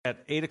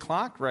at 8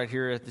 o'clock right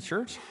here at the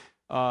church.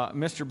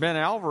 Mr. Ben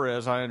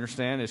Alvarez, I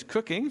understand, is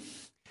cooking.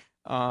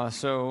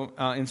 So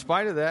in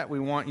spite of that, we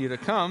want you to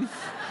come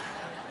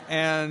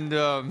and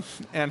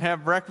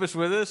have breakfast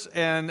with us.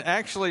 And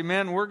actually,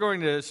 men, we're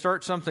going to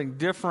start something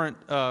different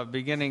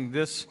beginning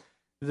this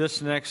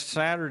next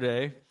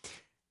Saturday.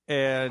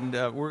 And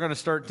we're going to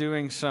start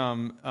doing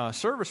some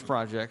service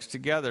projects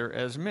together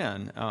as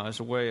men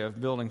as a way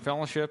of building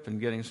fellowship and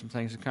getting some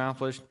things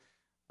accomplished.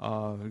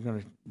 We're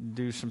going to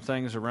do some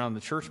things around the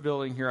church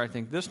building here, I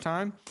think, this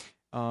time.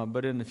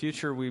 But in the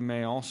future, we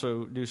may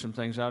also do some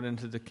things out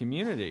into the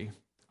community.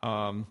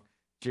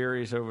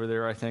 Jerry's over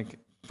there, I think,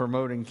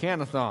 promoting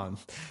Canathon.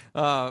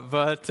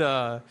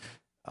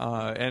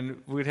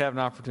 And we'd have an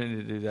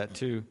opportunity to do that,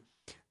 too.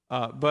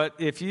 But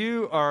if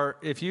you are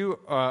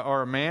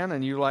a man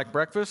and you like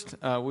breakfast,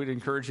 we'd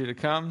encourage you to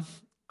come.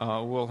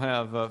 We'll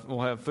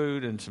have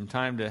food and some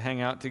time to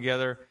hang out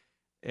together,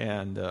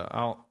 and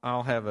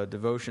I'll have a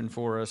devotion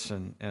for us,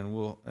 and then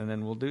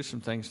we'll do some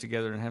things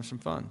together and have some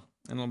fun,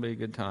 and it'll be a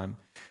good time.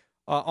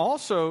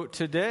 Also,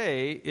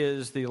 today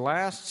is the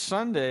last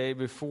Sunday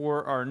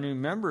before our new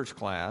members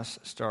class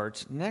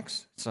starts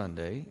next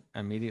Sunday,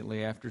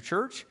 immediately after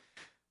church,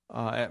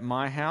 at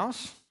my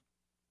house.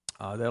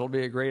 That'll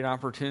be a great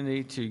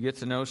opportunity to get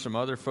to know some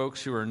other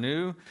folks who are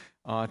new,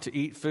 to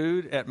eat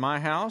food at my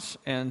house,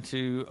 and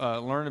to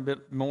learn a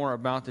bit more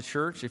about the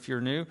church if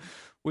you're new.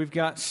 We've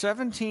got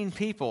 17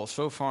 people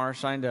so far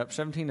signed up,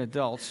 17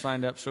 adults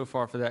signed up so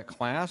far for that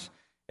class.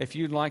 If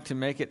you'd like to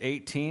make it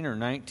 18 or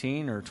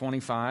 19 or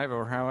 25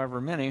 or however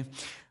many,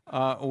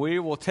 we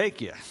will take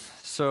you.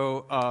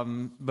 So,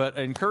 but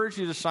I encourage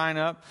you to sign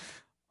up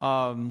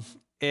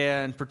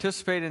and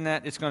participate in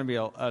that. It's going to be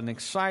an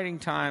exciting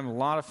time, a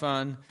lot of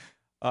fun.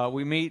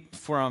 We meet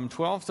from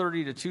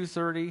 12:30 to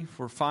 2:30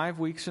 for 5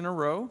 weeks in a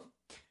row,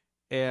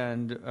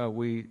 and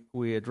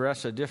we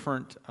address a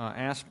different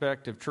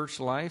aspect of church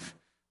life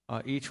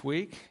each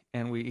week,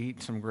 and we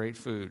eat some great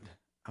food.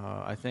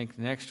 I think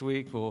next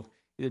week will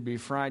either be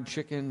fried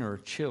chicken or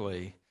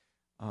chili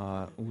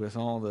with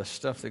all the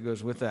stuff that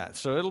goes with that.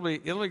 So it'll be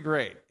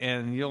great,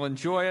 and you'll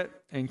enjoy it.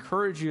 I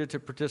encourage you to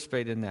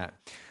participate in that.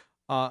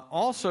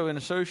 Also, in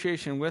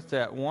association with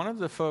that, one of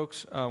the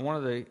folks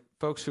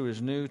who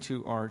is new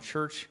to our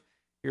church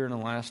here in the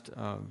last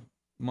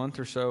month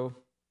or so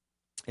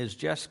is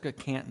Jessica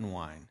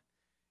Cantonwine.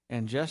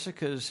 And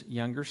Jessica's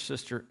younger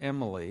sister,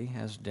 Emily,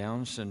 has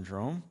Down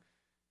syndrome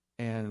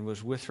and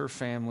was with her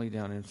family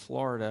down in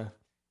Florida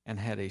and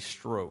had a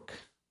stroke.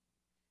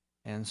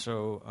 And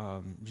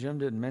so Jim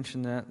didn't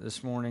mention that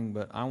this morning,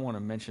 but I want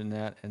to mention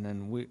that, and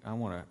then I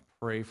want to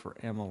pray for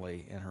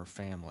Emily and her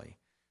family.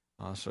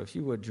 So if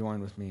you would join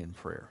with me in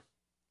prayer.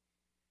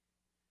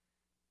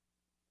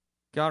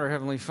 God, our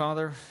Heavenly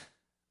Father,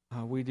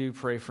 we do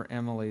pray for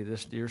Emily,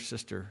 this dear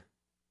sister,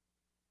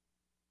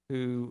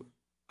 who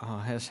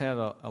has had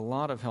a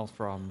lot of health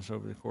problems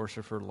over the course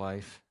of her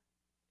life.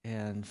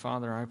 And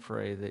Father, I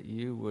pray that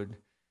you would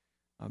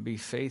be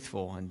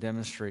faithful and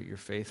demonstrate your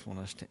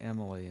faithfulness to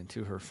Emily and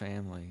to her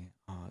family,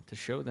 to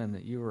show them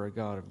that you are a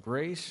God of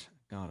grace,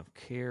 a God of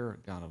care, a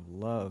God of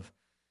love,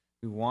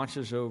 who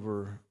watches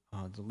over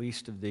the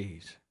least of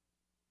these.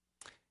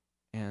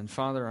 And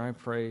Father, I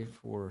pray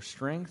for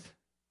strength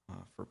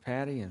for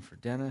Patty and for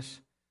Dennis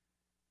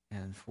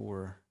and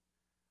for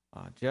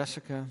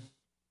Jessica,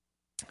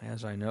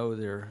 as I know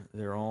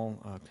they're all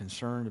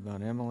concerned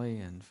about Emily.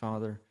 And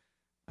Father,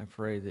 I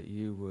pray that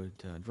you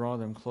would draw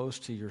them close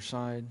to your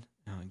side,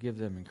 give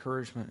them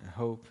encouragement and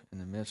hope in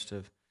the midst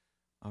of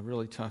a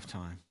really tough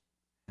time.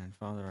 And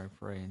Father, I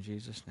pray in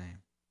Jesus' name,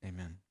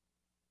 amen.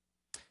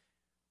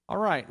 All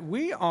right,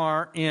 we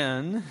are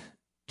in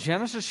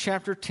Genesis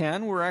chapter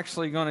 10. We're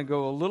actually going to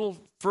go a little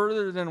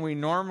further than we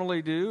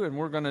normally do, and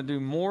we're going to do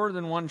more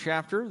than one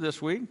chapter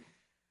this week,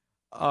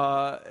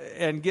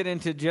 and get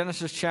into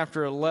Genesis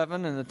chapter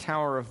 11 and the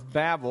Tower of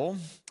Babel.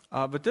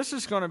 But this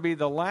is going to be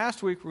the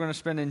last week we're going to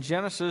spend in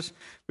Genesis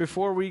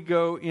before we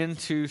go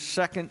into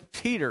 2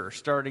 Peter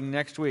starting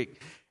next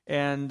week.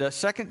 And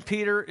 2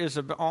 Peter is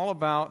all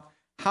about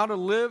how to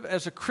live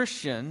as a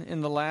Christian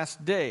in the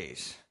last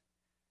days.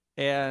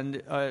 And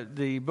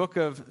the book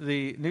of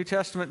the New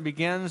Testament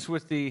begins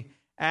with the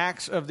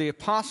Acts of the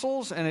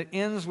Apostles, and it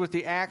ends with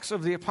the Acts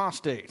of the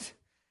Apostate.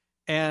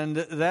 And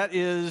that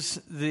is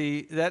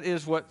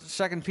what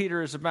 2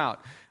 Peter is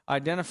about: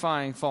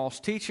 identifying false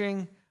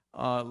teaching,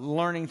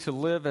 learning to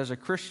live as a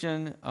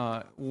Christian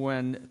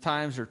when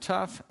times are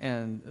tough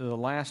and the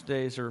last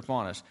days are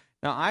upon us.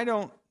 Now, I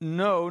don't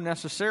know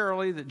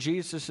necessarily that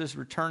Jesus is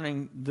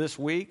returning this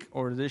week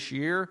or this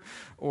year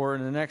or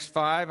in the next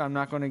 5. I'm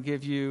not going to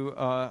give you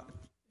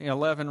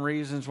 11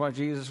 reasons why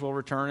Jesus will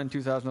return in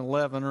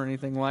 2011 or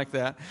anything like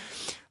that.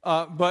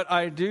 But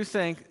I do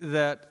think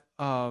that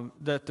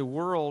the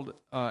world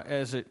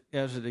as it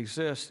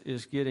exists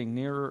is getting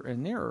nearer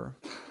and nearer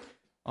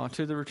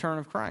to the return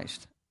of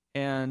Christ.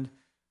 And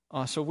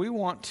so we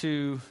want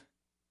to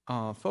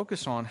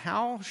focus on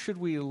how should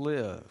we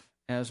live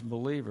as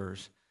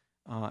believers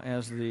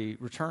as the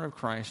return of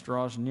Christ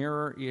draws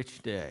nearer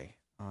each day.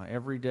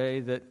 Every day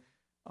that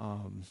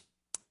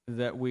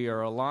that we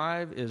are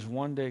alive is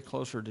one day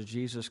closer to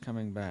Jesus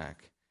coming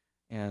back.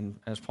 And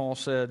as Paul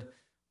said,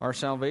 our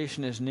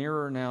salvation is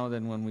nearer now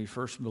than when we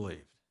first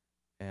believed.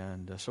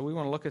 And so we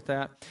want to look at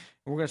that.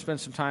 We're going to spend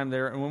some time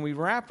there. And when we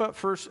wrap up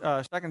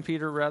Second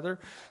Peter,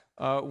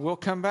 we'll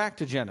come back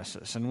to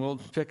Genesis and we'll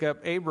pick up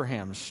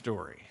Abraham's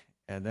story.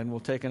 And then we'll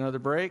take another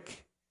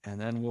break,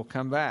 and then we'll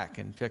come back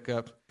and pick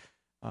up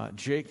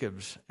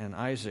Jacob's and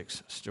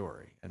Isaac's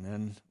story. And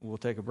then we'll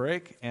take a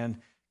break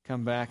and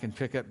come back and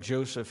pick up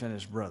Joseph and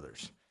his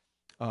brothers.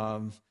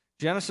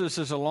 Genesis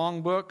is a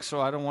long book,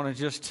 so I don't want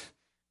to just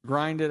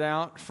grind it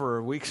out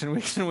for weeks and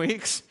weeks and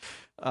weeks.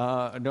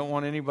 I don't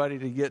want anybody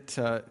to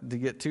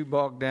get too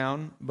bogged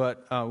down,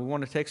 but we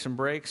want to take some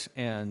breaks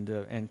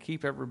and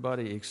keep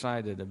everybody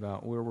excited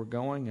about where we're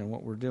going and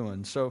what we're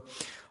doing. So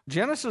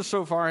Genesis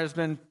so far has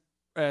been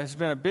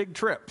a big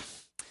trip.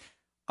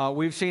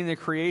 We've seen the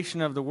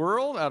creation of the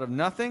world out of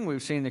nothing.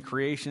 We've seen the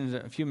creation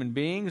of human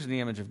beings in the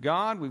image of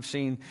God. We've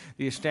seen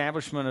the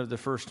establishment of the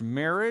first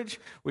marriage,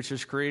 which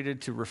is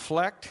created to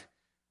reflect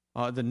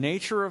the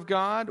nature of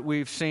God.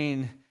 We've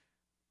seen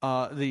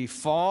the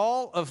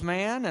fall of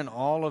man and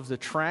all of the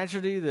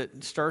tragedy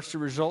that starts to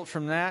result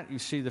from that. You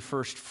see the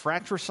first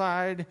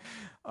fratricide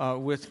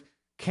with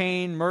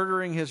Cain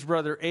murdering his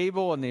brother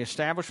Abel and the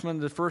establishment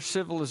of the first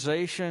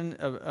civilization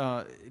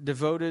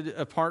devoted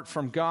apart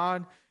from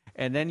God.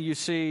 And then you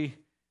see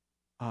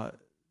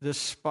this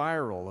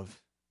spiral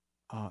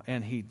of,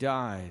 and he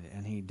died,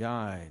 and he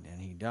died, and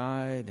he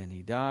died, and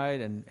he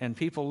died. And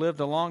people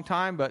lived a long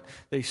time, but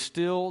they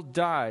still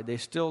died. They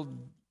still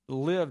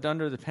lived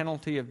under the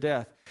penalty of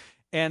death.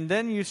 And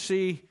then you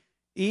see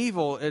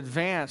evil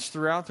advance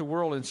throughout the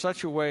world in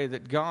such a way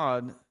that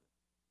God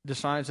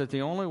decides that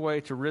the only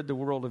way to rid the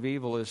world of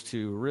evil is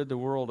to rid the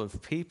world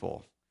of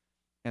people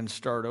and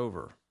start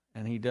over.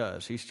 And he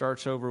does. He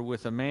starts over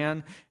with a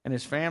man and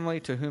his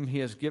family to whom he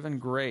has given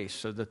grace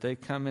so that they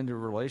come into a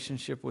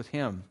relationship with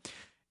him.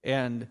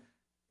 And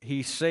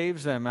he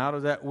saves them out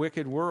of that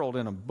wicked world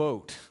in a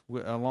boat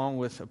along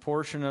with a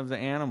portion of the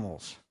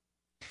animals.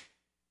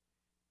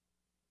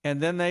 And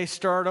then they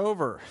start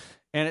over.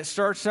 And it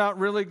starts out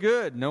really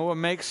good. Noah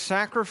makes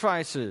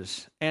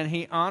sacrifices, and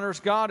he honors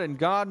God, and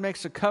God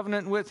makes a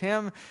covenant with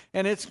him,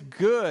 and it's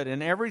good.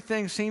 And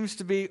everything seems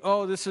to be,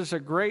 this is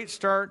a great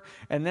start.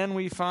 And then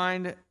we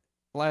find,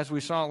 as we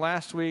saw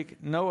last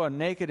week, Noah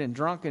naked and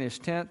drunk in his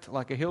tent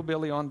like a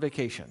hillbilly on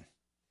vacation.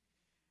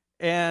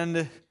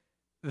 And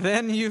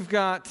then you've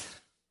got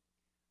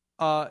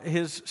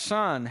his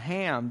son,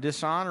 Ham,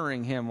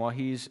 dishonoring him while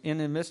he's in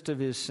the midst of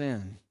his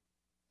sin.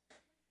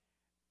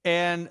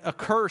 And a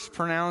curse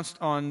pronounced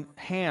on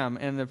Ham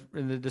and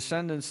the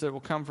descendants that will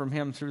come from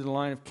him through the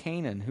line of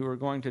Canaan, who are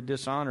going to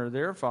dishonor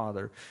their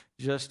father,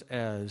 just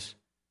as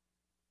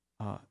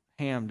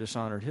Ham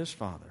dishonored his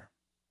father.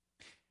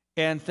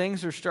 And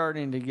things are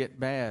starting to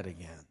get bad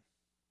again.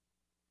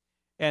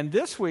 And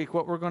this week,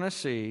 what we're going to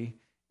see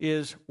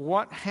is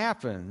what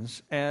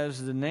happens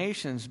as the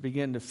nations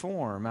begin to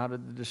form out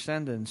of the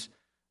descendants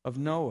of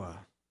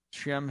Noah,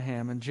 Shem,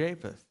 Ham, and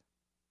Japheth,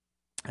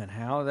 and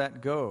how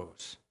that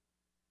goes.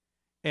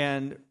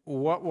 And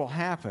what will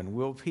happen?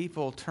 Will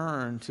people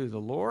turn to the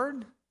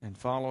Lord and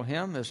follow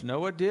him as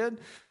Noah did?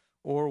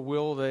 Or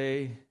will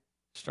they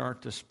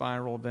start to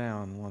spiral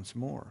down once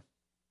more?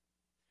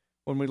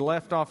 When we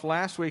left off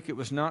last week, it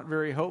was not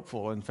very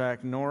hopeful. In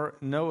fact,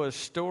 Noah's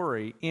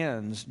story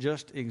ends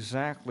just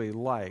exactly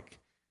like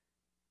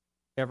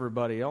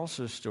everybody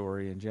else's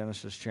story in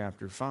Genesis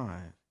chapter 5.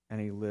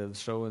 And he lived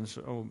so and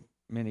so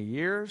many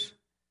years,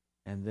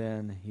 and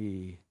then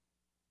he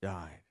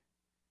died.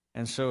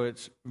 And so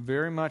it's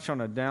very much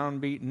on a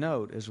downbeat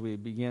note as we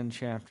begin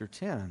chapter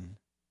 10,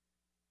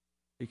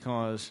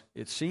 because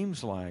it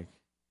seems like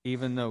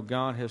even though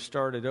God has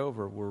started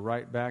over, we're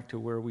right back to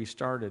where we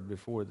started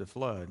before the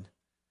flood,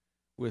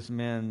 with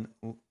men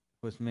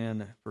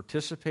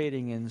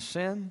participating in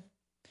sin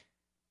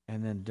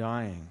and then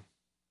dying.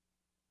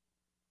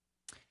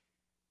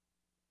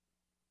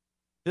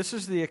 This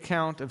is the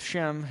account of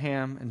Shem,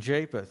 Ham, and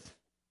Japheth,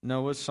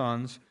 Noah's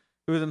sons,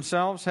 who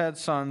themselves had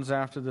sons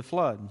after the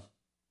flood.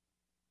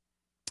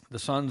 The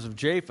sons of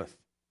Japheth: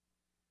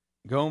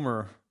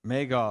 Gomer,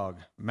 Magog,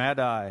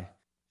 Madai,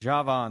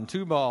 Javan,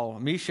 Tubal,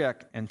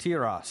 Meshach, and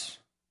Tiras.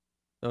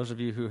 Those of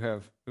you who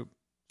have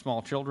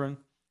small children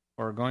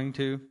or are going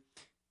to,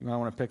 you might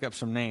want to pick up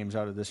some names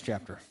out of this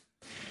chapter.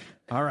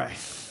 All right.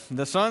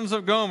 The sons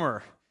of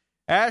Gomer: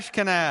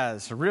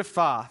 Ashkenaz,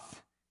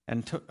 Riphath,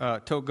 and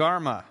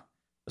Togarmah.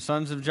 The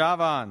sons of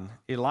Javan: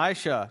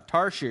 Elisha,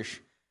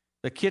 Tarshish,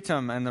 the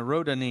Kittim, and the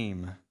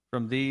Rodanim.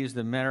 From these,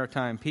 the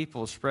maritime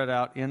people spread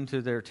out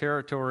into their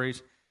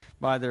territories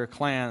by their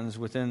clans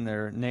within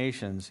their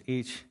nations,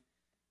 each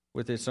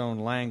with its own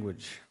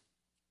language.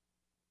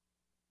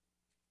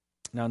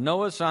 Now,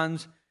 Noah's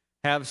sons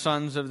have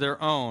sons of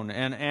their own,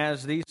 and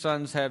as these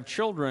sons have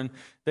children,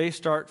 they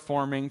start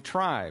forming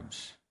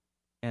tribes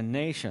and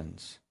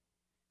nations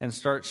and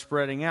start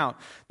spreading out.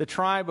 The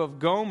tribe of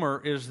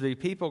Gomer is the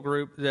people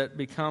group that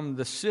become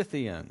the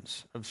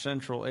Scythians of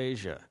Central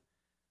Asia.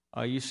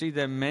 You see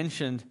them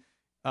mentioned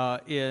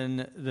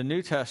in the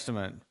New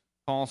Testament.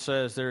 Paul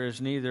says there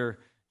is neither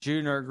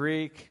Jew nor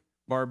Greek,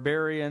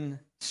 barbarian,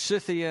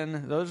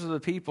 Scythian. Those are the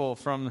people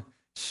from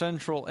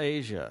Central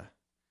Asia.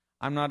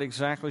 I'm not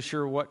exactly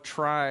sure what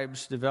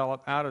tribes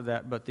develop out of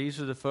that, but these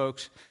are the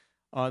folks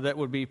that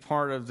would be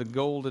part of the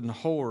Golden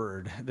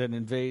Horde that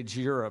invades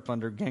Europe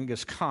under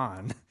Genghis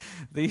Khan.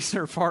 These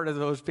are part of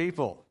those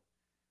people.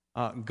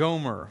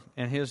 Gomer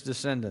and his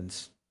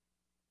descendants.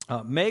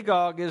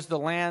 Magog is the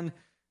land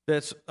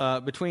that's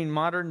between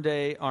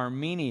modern-day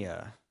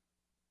Armenia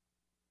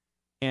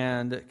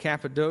and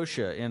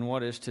Cappadocia in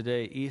what is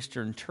today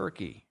eastern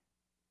Turkey.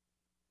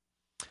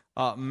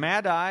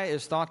 Madai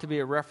is thought to be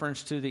a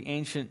reference to the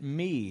ancient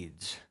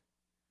Medes,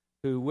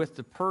 who with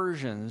the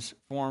Persians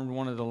formed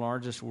one of the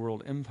largest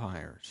world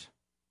empires.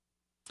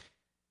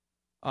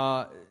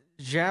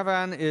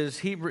 Javan is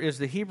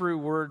the Hebrew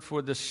word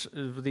for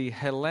the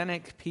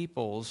Hellenic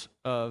peoples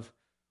of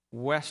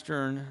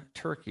western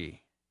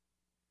Turkey.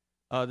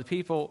 The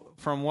people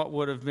from what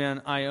would have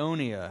been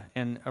Ionia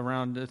and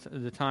around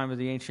the time of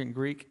the ancient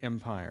Greek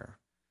Empire.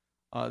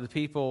 The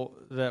people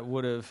that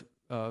would have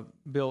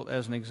built,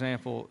 as an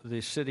example,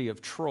 the city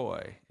of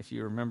Troy, if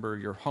you remember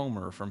your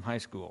Homer from high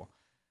school.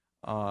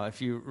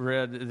 If you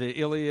read the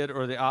Iliad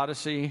or the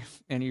Odyssey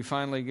and you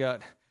finally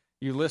got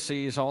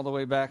Ulysses all the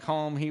way back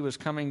home, he was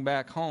coming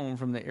back home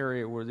from the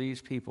area where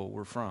these people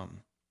were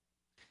from.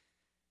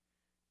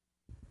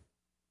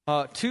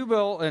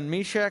 Tubal and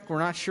Meshech, we're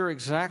not sure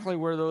exactly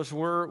where those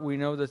were. We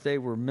know that they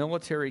were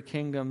military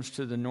kingdoms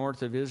to the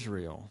north of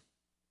Israel.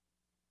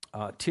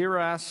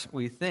 Tiras,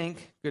 we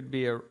think, could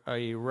be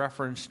a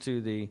reference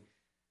to the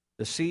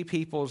sea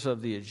peoples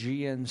of the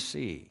Aegean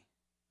Sea,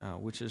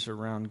 which is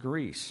around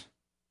Greece.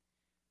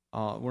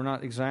 We're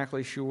not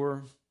exactly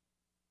sure.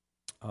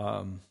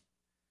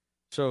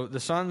 So the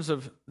sons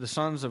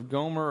of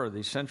Gomer are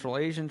the Central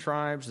Asian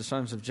tribes. The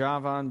sons of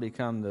Javan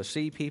become the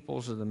sea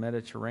peoples of the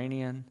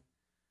Mediterranean,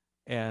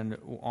 and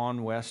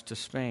on west to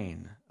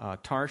Spain.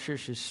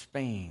 Tarshish is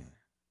Spain.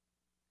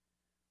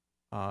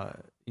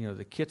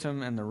 The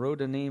Kittim and the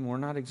Rodanim, we're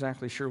not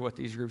exactly sure what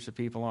these groups of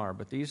people are,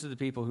 but these are the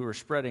people who are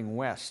spreading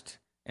west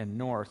and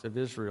north of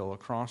Israel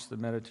across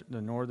the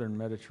northern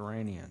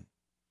Mediterranean.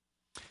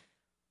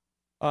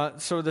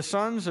 So the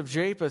sons of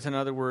Japheth, in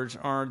other words,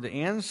 are the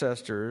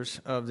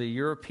ancestors of the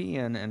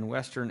European and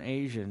Western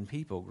Asian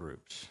people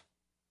groups.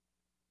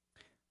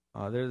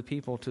 They're the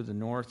people to the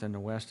north and the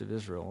west of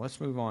Israel. Let's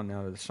move on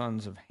now to the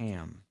sons of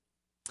Ham.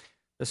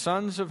 The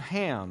sons of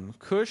Ham,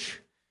 Cush,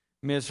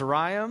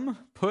 Mizraim,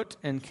 Put,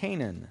 and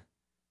Canaan.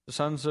 The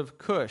sons of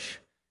Cush,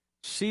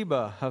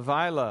 Seba,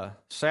 Havilah,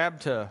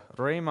 Sabta,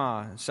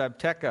 Ramah, and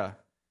Sabteka.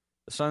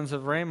 The sons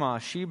of Ramah,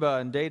 Sheba,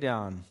 and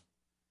Dedan.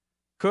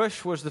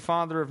 Cush was the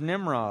father of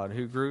Nimrod,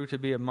 who grew to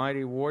be a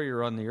mighty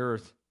warrior on the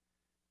earth.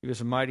 He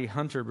was a mighty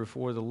hunter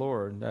before the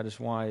Lord. That is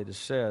why it is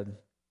said,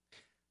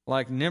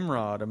 like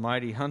Nimrod, a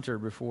mighty hunter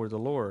before the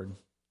Lord.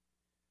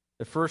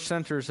 The first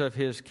centers of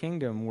his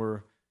kingdom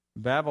were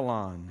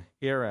Babylon,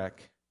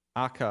 Erech,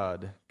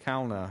 Akkad,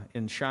 Calneh,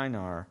 and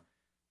Shinar.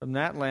 From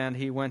that land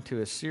he went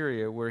to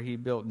Assyria, where he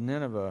built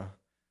Nineveh,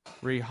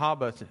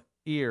 Rehoboth,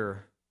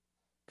 Ir,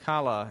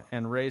 Calah,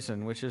 and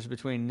Raisin, which is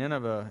between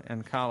Nineveh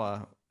and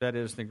Calah, that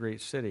is the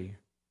great city.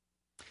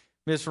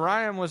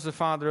 Mizraim was the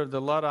father of the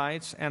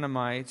Luddites,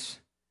 Anamites,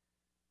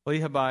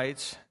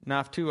 Lehabites,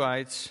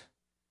 Naphtuhites,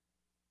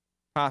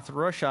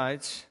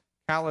 Pathrushites,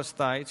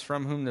 Calisthites,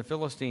 from whom the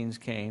Philistines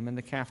came, and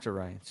the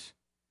Caphtorites.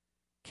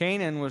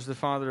 Canaan was the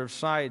father of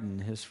Sidon,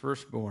 his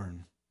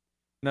firstborn,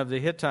 and of the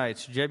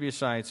Hittites,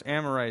 Jebusites,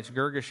 Amorites,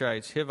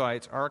 Girgashites,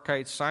 Hivites,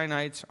 Arkites,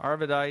 Sinites,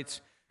 Arvadites,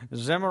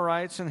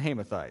 Zemarites, and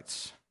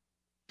Hamathites.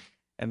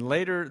 And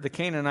later the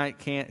Canaanite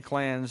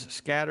clans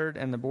scattered,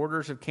 and the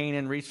borders of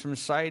Canaan reached from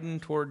Sidon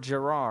toward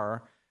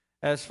Gerar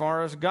as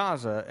far as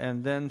Gaza,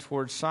 and then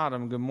toward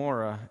Sodom,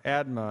 Gomorrah,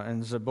 Admah,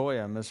 and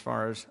Zeboim as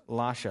far as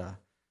Lasha.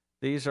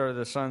 These are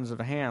the sons of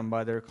Ham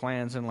by their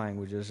clans and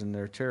languages and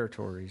their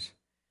territories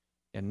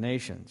and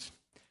nations.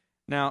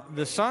 Now,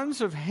 the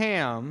sons of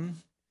Ham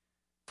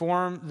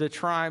form the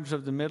tribes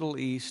of the Middle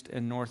East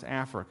and North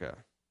Africa.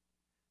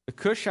 The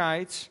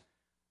Cushites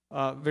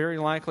very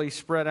likely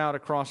spread out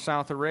across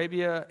South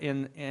Arabia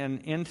and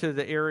into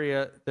the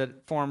area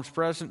that forms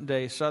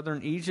present-day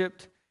southern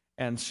Egypt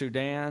and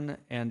Sudan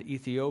and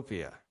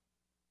Ethiopia.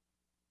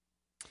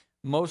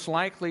 Most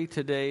likely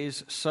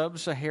today's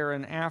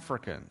sub-Saharan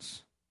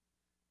Africans,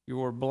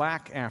 your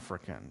black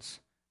Africans,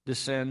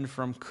 descend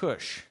from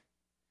Cush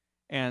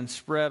and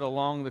spread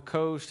along the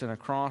coast and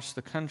across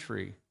the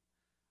country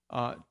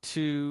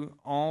to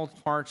all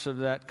parts of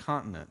that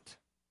continent.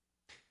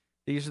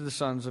 These are the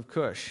sons of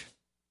Cush.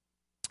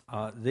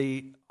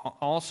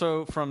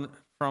 Also from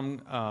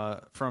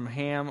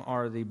Ham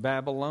are the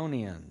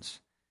Babylonians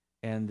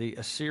and the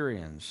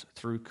Assyrians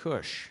through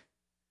Cush.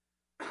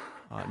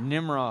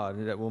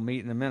 Nimrod, that we'll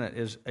meet in a minute,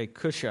 is a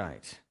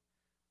Cushite.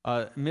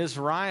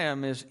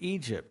 Mizraim is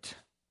Egypt.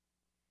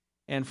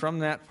 And from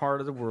that part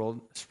of the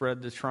world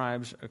spread the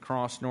tribes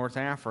across North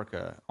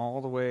Africa,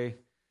 all the way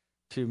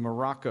to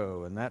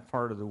Morocco and that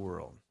part of the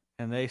world.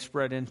 And they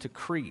spread into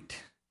Crete.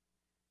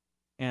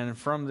 And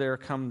from there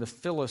come the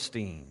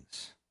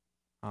Philistines.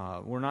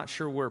 We're not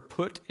sure where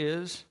Put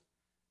is.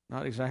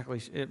 Not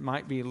exactly. It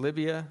might be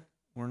Libya.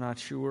 We're not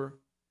sure.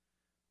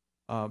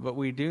 But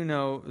we do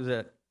know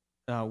that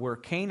where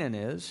Canaan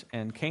is,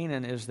 and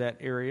Canaan is that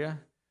area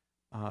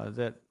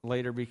that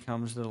later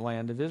becomes the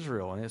land of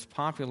Israel, and it's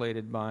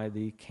populated by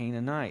the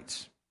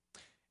Canaanites.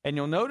 And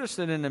you'll notice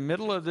that in the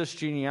middle of this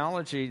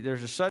genealogy,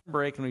 there's a sudden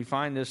break, and we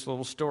find this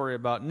little story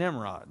about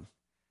Nimrod.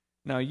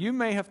 Now, you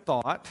may have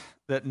thought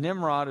that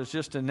Nimrod is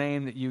just a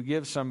name that you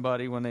give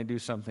somebody when they do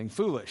something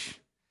foolish.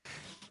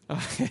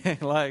 Okay,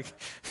 like,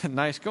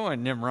 nice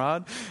going,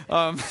 Nimrod.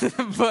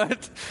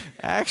 But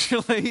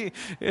actually,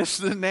 it's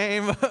the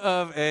name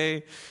of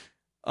a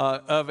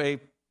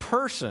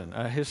person,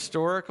 a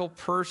historical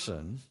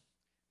person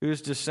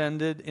who's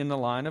descended in the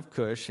line of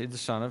Cush, the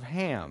son of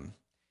Ham.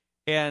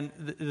 And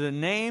the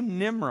name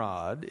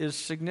Nimrod is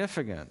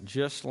significant,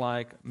 just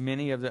like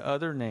many of the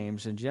other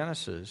names in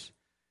Genesis.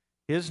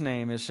 His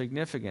name is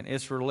significant.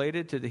 It's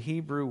related to the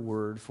Hebrew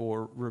word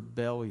for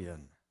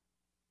rebellion.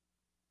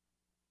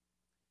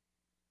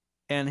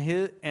 And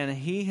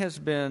he has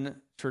been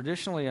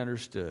traditionally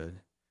understood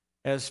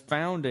as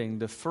founding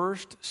the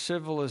first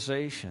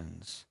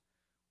civilizations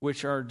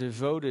which are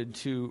devoted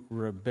to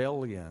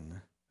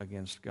rebellion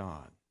against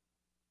God.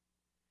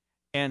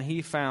 And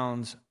he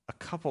founds a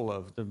couple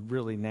of the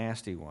really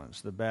nasty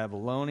ones. The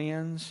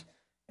Babylonians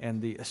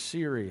and the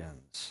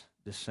Assyrians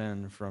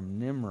descend from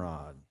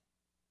Nimrod.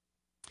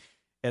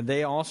 And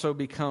they also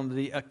become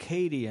the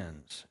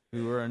Akkadians,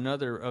 who are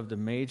another of the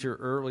major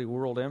early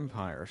world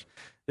empires.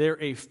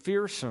 They're a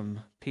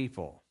fearsome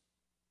people.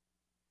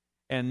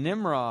 And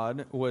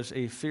Nimrod was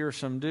a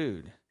fearsome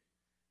dude.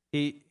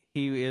 He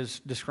is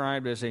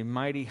described as a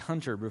mighty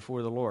hunter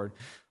before the Lord.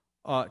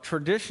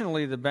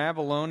 Traditionally, the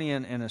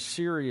Babylonian and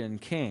Assyrian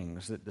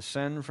kings that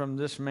descend from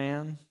this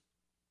man,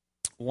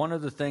 one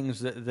of the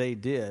things that they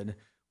did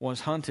was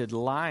hunted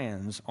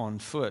lions on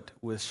foot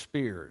with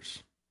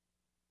spears.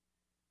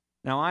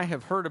 Now, I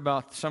have heard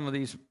about some of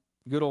these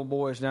good old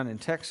boys down in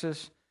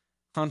Texas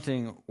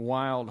hunting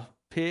wild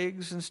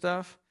pigs and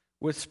stuff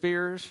with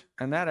spears,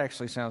 and that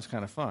actually sounds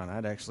kind of fun.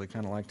 I'd actually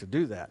kind of like to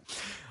do that.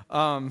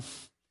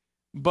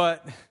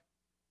 But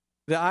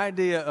the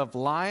idea of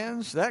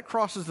lions, that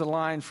crosses the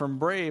line from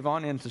brave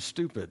on into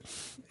stupid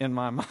in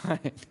my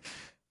mind.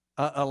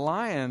 A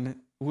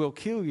lion will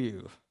kill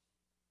you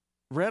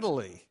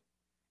readily.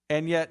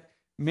 And yet,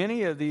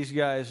 many of these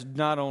guys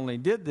not only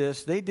did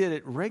this, they did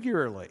it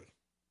regularly.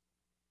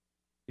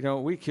 You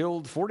know, we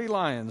killed 40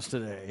 lions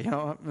today.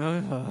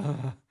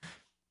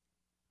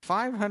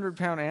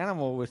 500-pound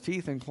animal with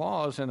teeth and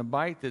claws and a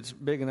bite that's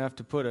big enough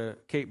to put a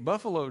Cape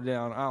buffalo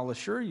down, I'll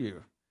assure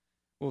you,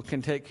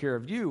 can take care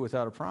of you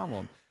without a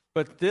problem.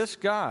 But this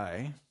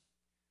guy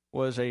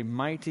was a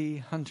mighty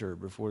hunter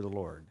before the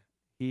Lord.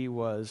 He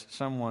was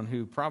someone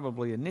who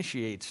probably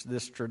initiates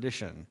this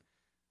tradition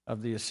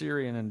of the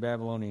Assyrian and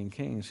Babylonian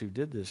kings who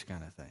did this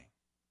kind of thing.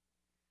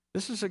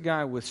 This is a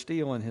guy with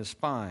steel in his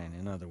spine,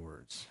 in other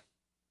words.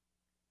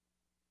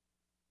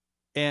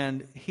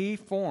 And he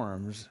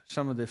forms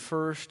some of the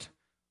first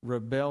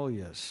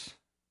rebellious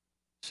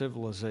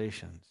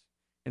civilizations.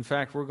 In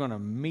fact, we're going to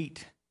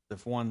meet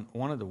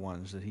one of the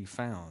ones that he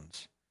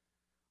founds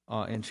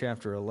in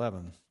chapter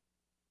 11.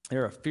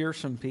 They're a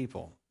fearsome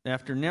people.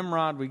 After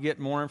Nimrod, we get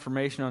more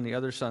information on the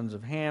other sons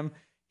of Ham.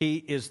 He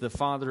is the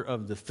father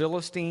of the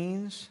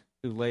Philistines,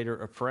 who later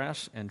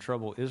oppress and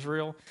trouble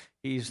Israel.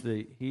 He's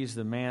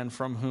the man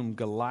from whom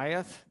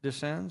Goliath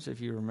descends, if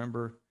you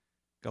remember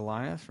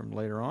Goliath from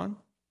later on.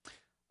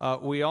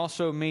 We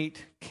also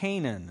meet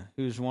Canaan,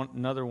 who's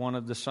another one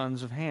of the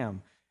sons of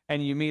Ham.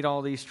 And you meet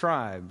all these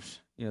tribes,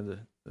 the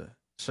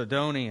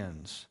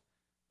Sidonians,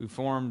 who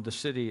formed the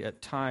city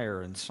at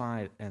Tyre and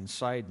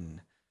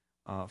Sidon,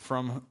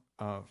 from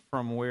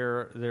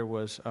where there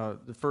was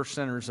the first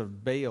centers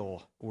of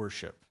Baal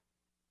worship.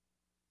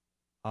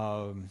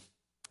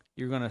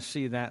 You're going to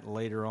see that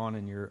later on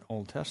in your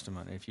Old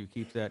Testament if you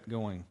keep that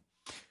going.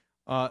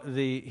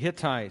 The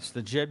Hittites,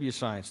 the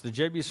Jebusites. The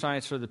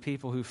Jebusites are the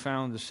people who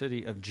found the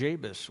city of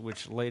Jebus,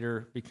 which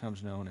later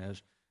becomes known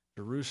as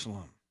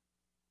Jerusalem.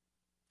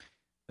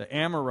 The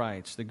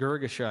Amorites, the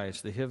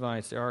Girgashites, the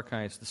Hivites, the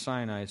Archites, the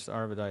Sinites, the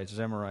Arvadites,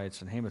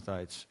 Zemarites, and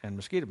Hamathites, and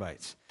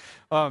Mosquitobites.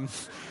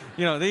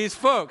 These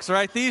folks,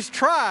 right? These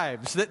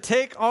tribes that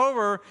take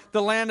over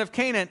the land of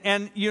Canaan.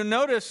 And you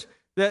notice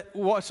that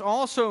what's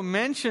also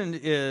mentioned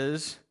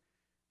is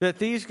that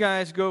these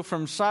guys go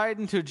from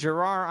Sidon to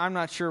Gerar. I'm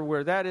not sure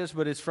where that is,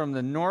 but it's from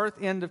the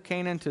north end of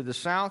Canaan to the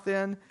south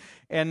end,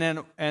 and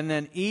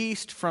then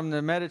east from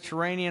the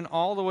Mediterranean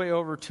all the way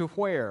over to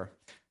where?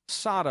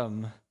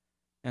 Sodom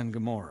and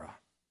Gomorrah.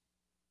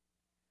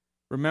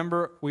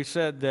 Remember, we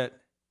said that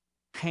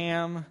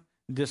Ham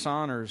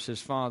dishonors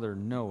his father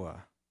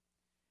Noah,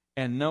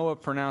 and Noah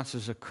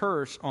pronounces a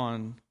curse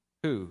on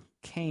who?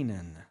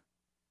 Canaan,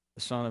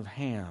 the son of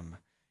Ham,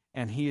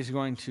 and he is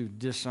going to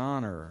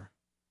dishonor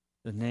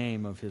the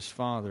name of his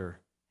father,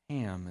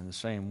 Ham in the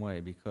same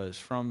way, because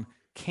from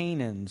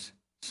Canaan's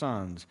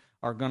sons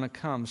are going to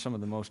come some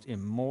of the most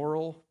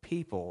immoral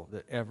people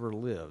that ever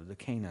lived, the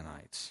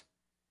Canaanites.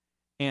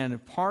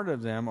 And part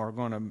of them are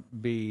going to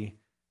be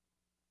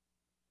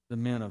the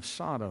men of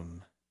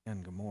Sodom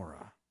and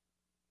Gomorrah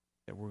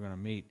that we're going to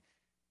meet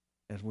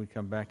as we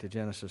come back to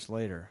Genesis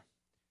later.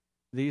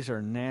 These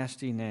are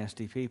nasty,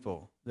 nasty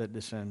people that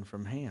descend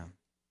from Ham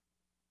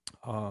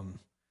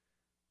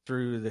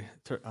through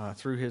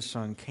his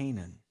son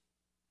Canaan.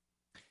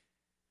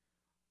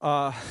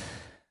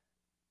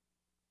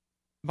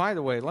 By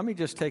the way, let me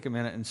just take a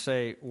minute and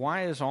say,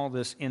 why is all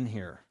this in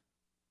here?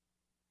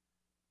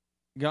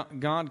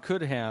 God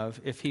could have,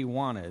 if he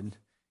wanted,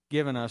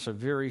 given us a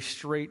very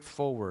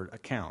straightforward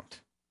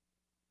account.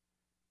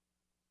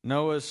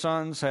 Noah's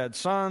sons had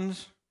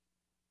sons,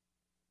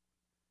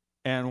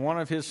 and one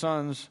of his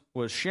sons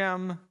was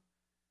Shem,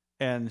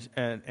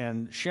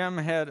 and Shem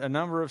had a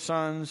number of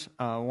sons.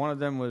 One of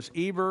them was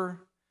Eber,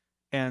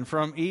 and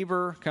from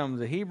Eber come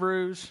the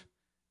Hebrews,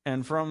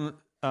 and from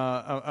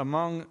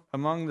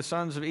among the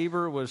sons of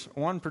Eber was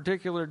one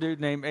particular dude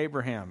named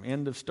Abraham.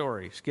 End of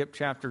story. Skip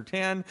chapter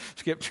 10,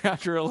 skip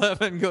chapter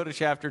 11, go to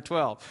chapter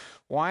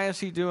 12. Why is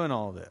he doing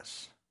all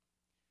this?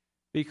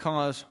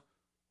 Because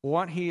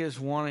what he is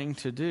wanting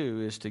to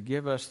do is to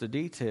give us the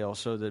details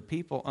so that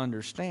people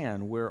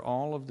understand where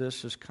all of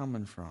this is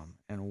coming from,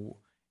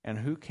 and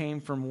who came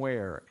from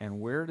where,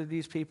 and where did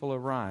these people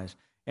arise,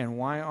 and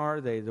why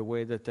are they the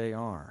way that they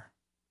are.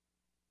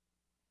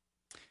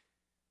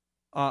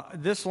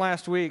 This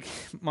last week,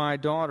 my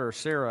daughter,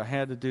 Sarah,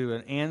 had to do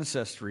an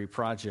ancestry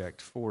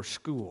project for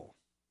school.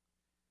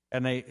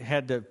 And they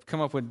had to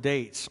come up with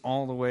dates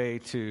all the way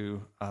back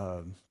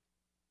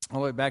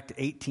to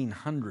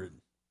 1800.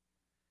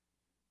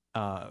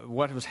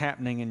 What was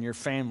happening in your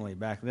family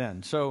back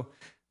then. So,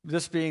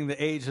 this being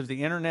the age of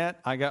the internet,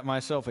 I got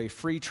myself a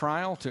free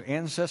trial to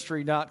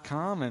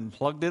Ancestry.com and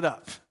plugged it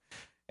up.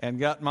 And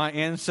got my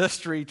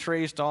ancestry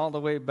traced all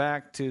the way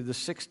back to the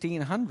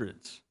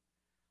 1600s.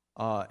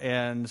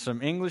 And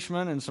some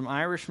Englishmen and some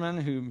Irishmen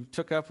who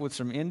took up with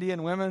some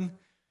Indian women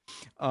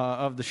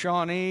of the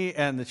Shawnee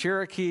and the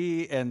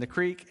Cherokee and the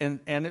Creek, and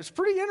it's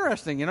pretty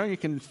interesting. You know, you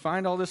can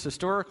find all this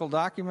historical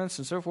documents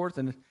and so forth,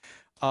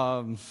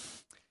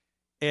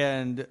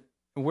 and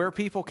where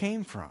people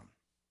came from.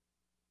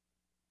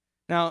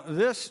 Now,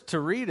 this, to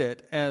read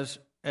it as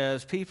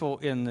people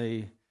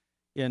in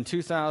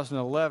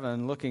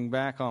 2011 looking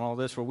back on all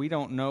this, where we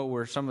don't know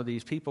where some of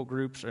these people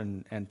groups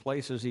and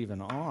places even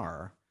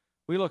are.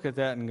 We look at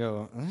that and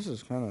go, this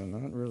is kind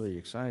of not really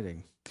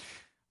exciting.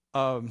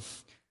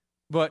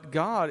 But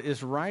God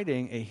is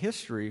writing a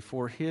history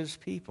for his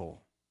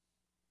people.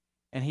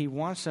 And he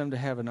wants them to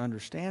have an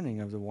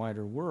understanding of the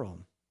wider world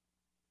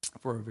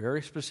for a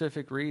very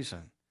specific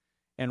reason.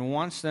 And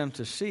wants them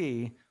to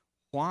see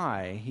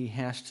why he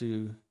has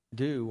to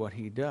do what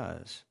he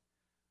does.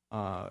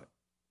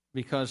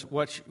 Because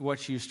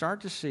what you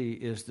start to see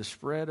is the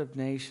spread of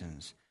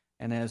nations.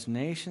 And as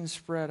nations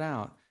spread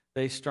out,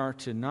 they start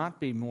to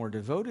not be more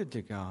devoted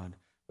to God,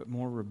 but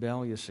more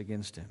rebellious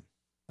against him.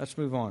 Let's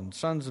move on.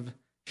 Sons of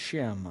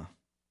Shem.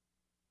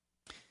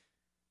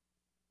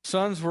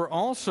 Sons were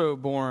also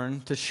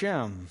born to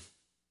Shem,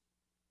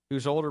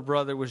 whose older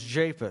brother was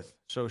Japheth.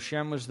 So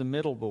Shem was the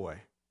middle boy.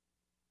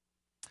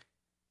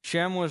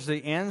 Shem was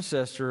the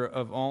ancestor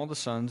of all the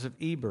sons of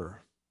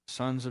Eber.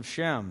 Sons of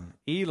Shem: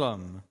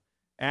 Elam,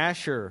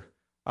 Asher,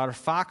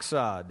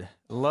 Arphaxad,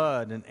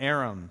 Lud, and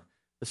Aram.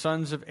 The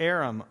sons of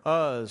Aram: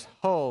 Uz,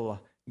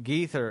 Hul,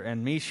 Gether,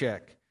 and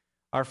Meshech.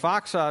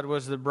 Arphaxad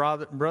was the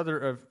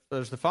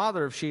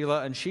father of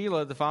Shelah, and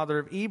Shelah the father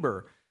of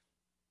Eber.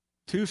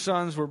 Two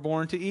sons were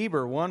born to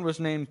Eber. One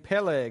was named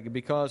Peleg,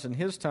 because in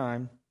his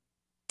time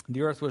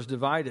the earth was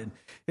divided.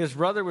 His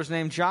brother was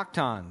named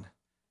Joktan.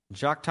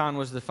 Joktan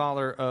was the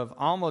father of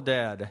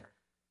Almodad,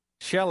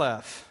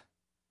 Sheleph,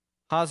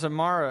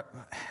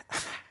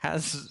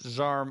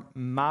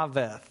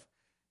 Hazarmaveth,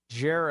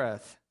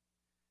 Jereth,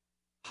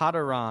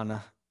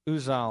 Hadaran,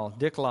 Uzal,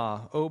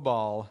 Diklah,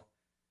 Obal,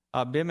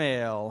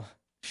 Abimael,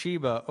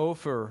 Sheba,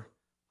 Ophir,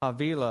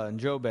 Havilah, and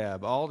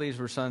Jobab. All these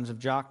were sons of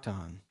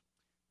Joktan.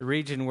 The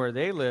region where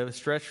they lived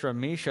stretched from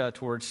Mesha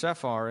towards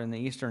Sephar in the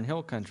eastern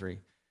hill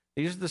country.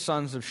 These are the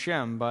sons of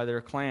Shem by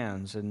their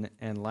clans and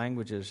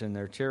languages in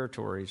their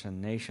territories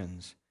and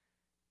nations.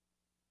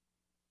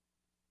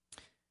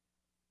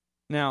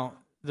 Now,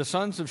 the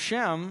sons of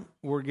Shem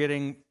were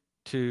getting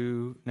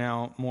to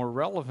now more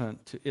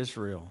relevant to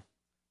Israel,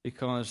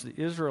 because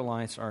the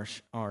Israelites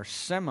are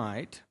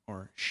Semite,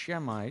 or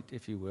Shemite,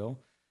 if you will,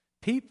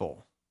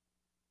 people.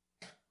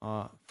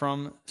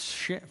 From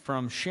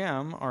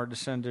Shem are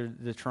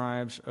descended the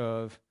tribes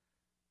of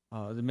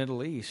the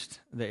Middle East,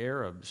 the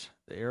Arabs,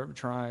 the Arab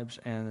tribes,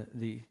 and of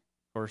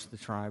course the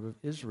tribe of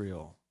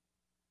Israel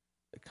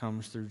that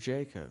comes through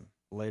Jacob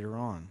later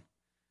on.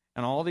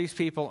 And all these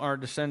people are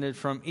descended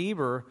from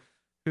Eber,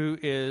 who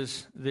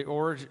is the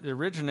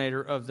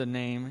originator of the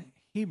name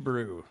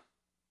Hebrew.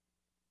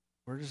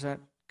 Where does that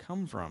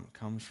come from? It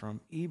comes from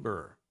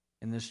Eber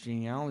in this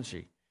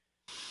genealogy.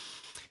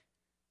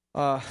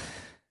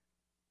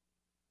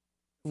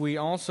 We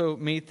also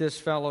meet this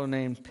fellow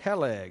named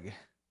Peleg.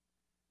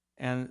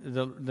 And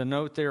the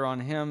note there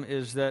on him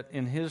is that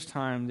in his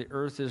time, the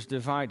earth is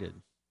divided.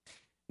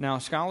 Now,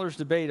 scholars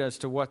debate as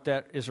to what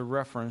that is a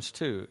reference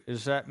to.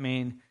 Does that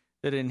mean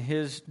that in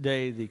his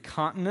day the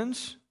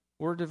continents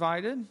were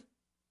divided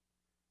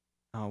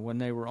when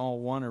they were all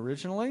one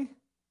originally?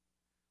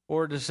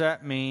 Or does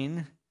that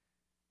mean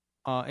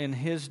in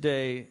his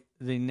day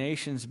the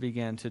nations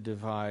began to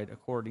divide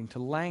according to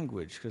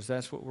language? Because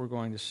that's what we're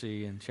going to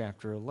see in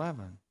chapter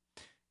 11,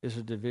 is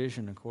a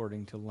division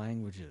according to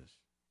languages.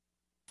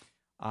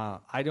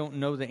 I don't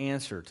know the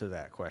answer to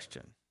that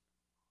question.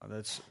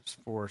 That's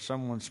for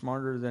someone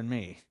smarter than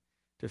me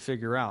to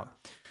figure out.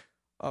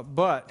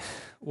 But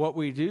what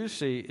we do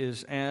see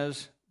is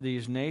as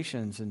these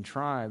nations and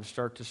tribes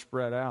start to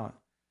spread out,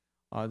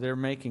 they're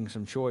making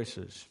some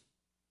choices.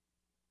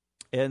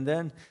 And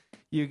then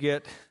you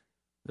get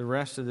the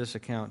rest of this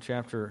account,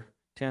 chapter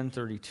 10,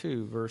 chapter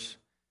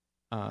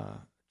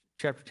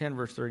 10,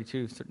 verse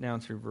 32, down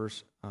through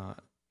verse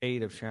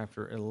 8 of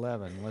chapter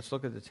 11. Let's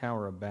look at the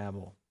Tower of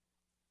Babel.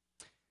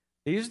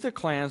 These are the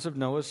clans of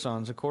Noah's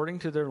sons according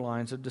to their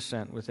lines of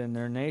descent within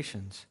their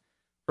nations.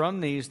 From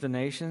these the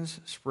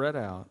nations spread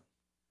out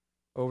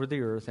over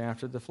the earth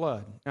after the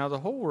flood. Now the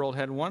whole world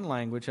had one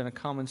language and a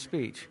common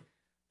speech.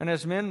 And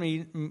as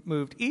men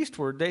moved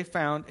eastward, they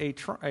found a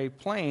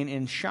plain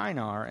in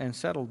Shinar and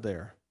settled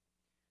there.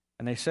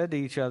 And they said to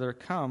each other,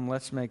 "Come,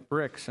 let's make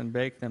bricks and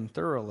bake them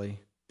thoroughly."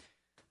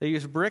 They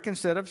used brick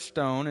instead of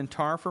stone and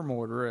tar for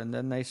mortar, and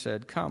then they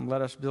said, "Come,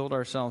 let us build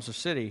ourselves a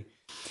city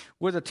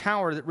with a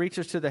tower that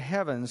reaches to the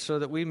heavens, so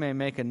that we may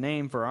make a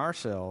name for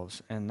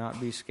ourselves and not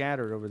be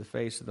scattered over the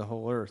face of the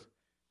whole earth."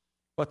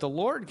 But the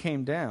Lord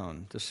came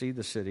down to see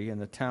the city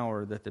and the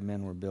tower that the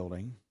men were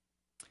building.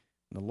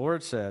 And the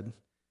Lord said,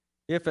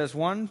 "If as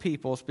one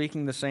people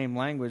speaking the same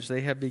language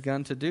they have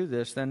begun to do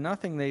this, then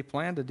nothing they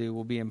plan to do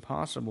will be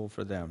impossible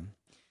for them.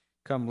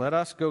 Come, let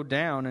us go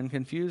down and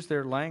confuse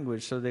their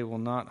language so they will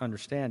not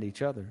understand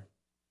each other."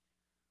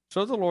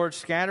 So the Lord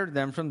scattered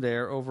them from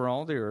there over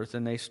all the earth,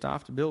 and they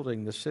stopped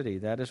building the city.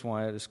 That is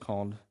why it is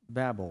called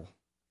Babel,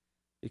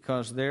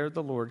 because there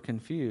the Lord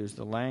confused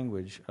the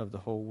language of the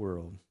whole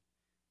world.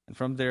 And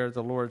from there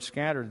the Lord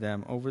scattered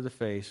them over the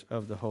face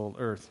of the whole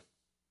earth.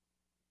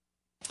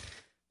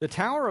 The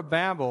Tower of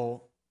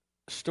Babel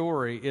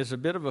story is a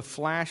bit of a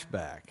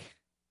flashback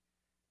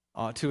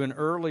to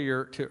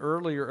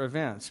earlier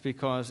events,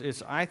 because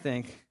it's, I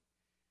think,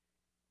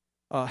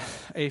 a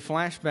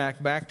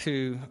flashback back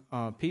to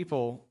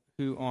people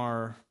who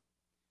are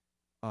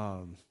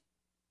on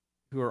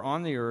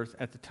the earth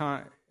at the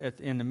time,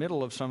 in the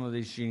middle of some of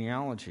these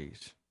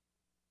genealogies.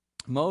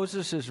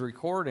 Moses is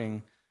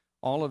recording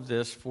all of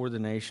this for the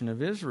nation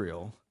of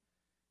Israel,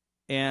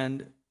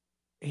 and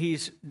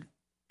he's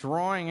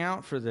drawing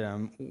out for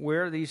them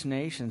where these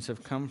nations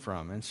have come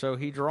from. And so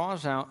he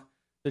draws out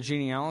the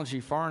genealogy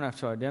far enough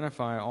to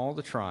identify all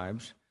the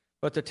tribes.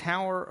 But the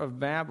Tower of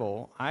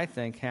Babel, I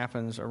think,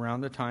 happens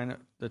around the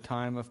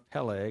time of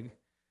Peleg,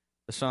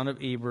 the son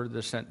of Eber,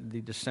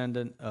 the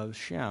descendant of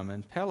Shem.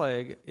 And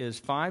Peleg is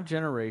 5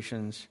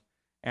 generations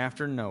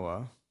after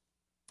Noah,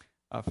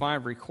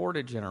 5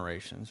 recorded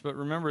generations. But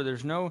remember,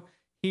 there's no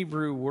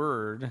Hebrew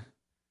word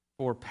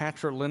for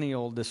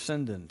patrilineal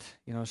descendant,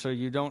 so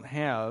you don't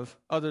have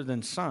other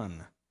than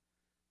son.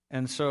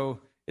 And so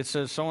it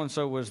says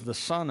so-and-so was the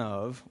son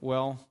of.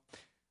 Well,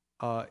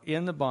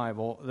 in the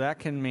Bible, that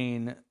can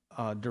mean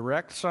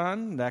direct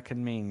son, that could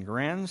mean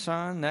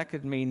grandson, that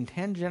could mean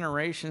 10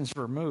 generations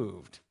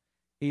removed.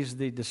 He's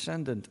the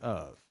descendant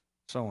of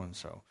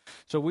so-and-so.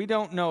 So we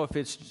don't know if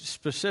it's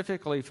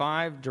specifically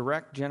 5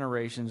 direct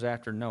generations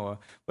after Noah,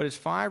 but it's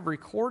 5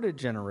 recorded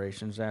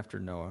generations after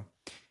Noah.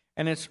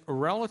 And it's a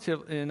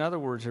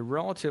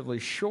relatively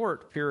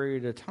short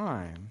period of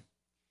time.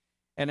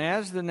 And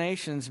as the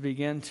nations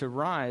begin to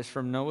rise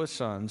from Noah's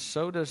sons,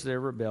 so does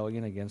their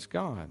rebellion against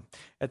God.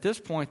 At this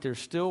point, there's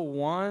still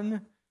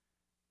one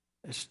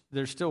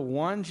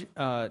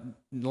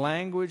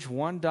language,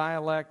 one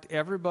dialect.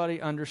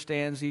 Everybody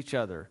understands each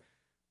other.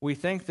 We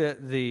think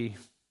that the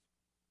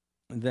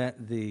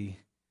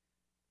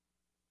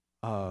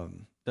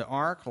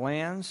ark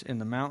lands in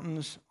the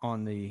mountains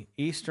on the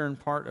eastern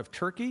part of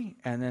Turkey,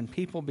 and then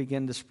people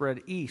begin to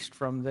spread east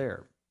from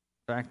there.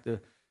 In fact,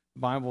 the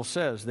Bible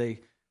says they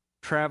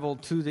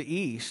traveled to the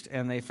east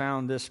and they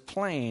found this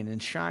plain in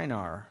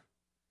Shinar,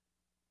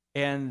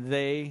 and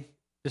they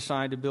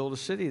decide to build a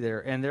city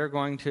there, and they're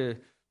going to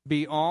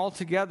be all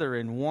together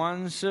in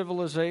one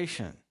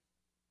civilization.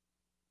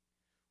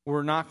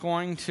 We're not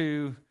going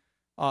to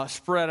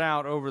spread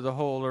out over the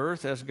whole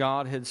earth as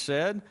God had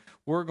said.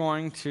 We're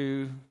going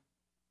to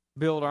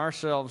build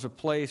ourselves a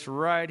place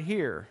right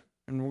here,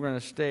 and we're going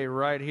to stay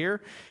right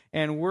here,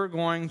 and we're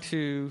going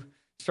to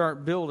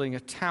start building a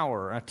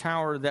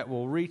tower that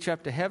will reach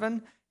up to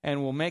heaven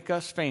and will make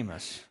us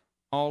famous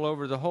all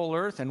over the whole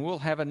earth, and we'll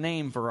have a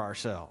name for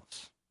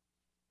ourselves.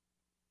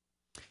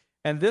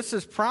 And this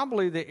is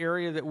probably the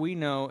area that we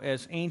know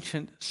as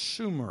ancient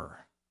Sumer.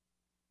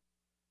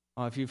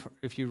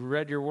 If you've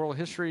read your world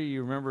history,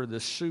 you remember the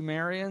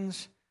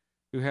Sumerians,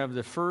 who have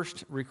the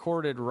first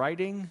recorded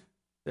writing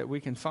that we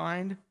can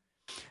find.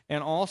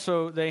 And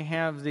also they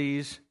have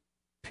these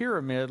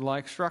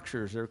pyramid-like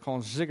structures. They're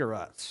called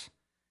ziggurats.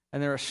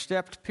 And they're a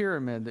stepped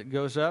pyramid that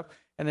goes up,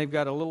 and they've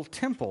got a little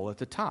temple at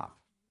the top.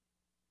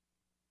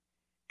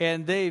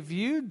 And they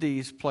viewed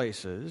these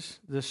places,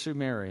 the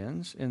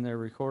Sumerians, in their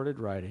recorded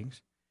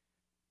writings,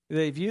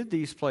 they viewed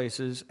these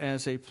places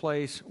as a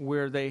place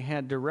where they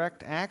had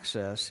direct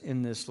access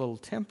in this little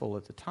temple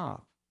at the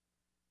top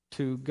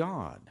to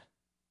God.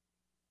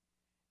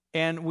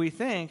 And we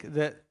think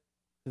that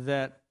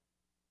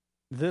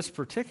this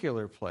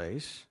particular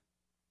place,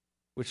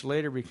 which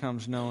later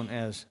becomes known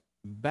as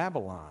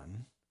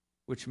Babylon,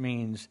 which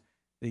means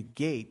the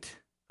gate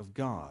of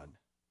God,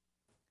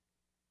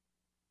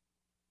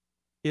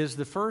 is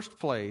the first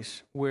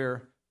place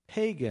where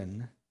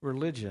pagan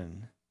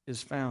religion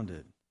is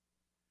founded,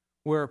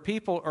 where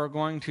people are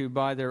going to,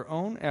 by their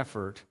own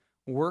effort,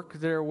 work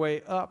their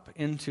way up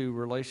into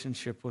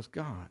relationship with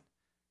God.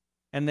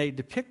 And they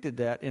depicted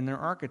that in their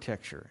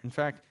architecture. In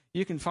fact,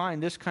 you can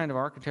find this kind of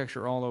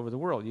architecture all over the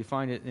world. You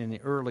find it in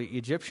the early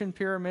Egyptian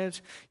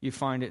pyramids. You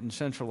find it in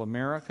Central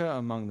America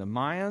among the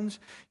Mayans.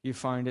 You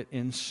find it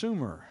in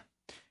Sumer.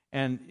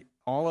 And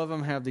all of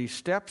them have these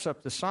steps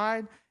up the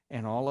side,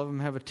 and all of them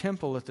have a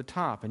temple at the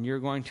top. And you're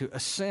going to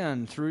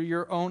ascend through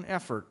your own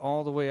effort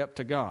all the way up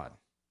to God.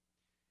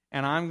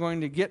 And I'm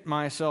going to get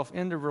myself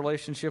into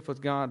relationship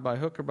with God by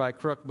hook or by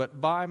crook,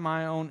 but by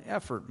my own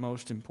effort,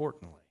 most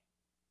importantly.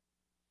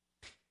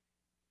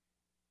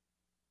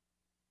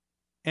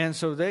 And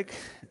so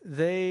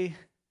they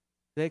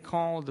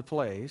called the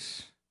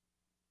place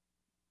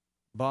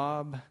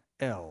Babel,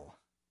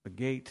 the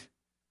gate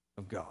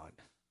of God.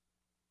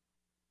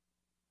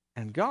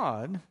 And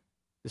God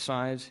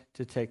decides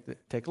to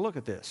take a look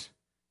at this.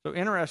 So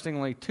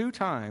interestingly, 2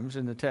 times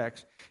in the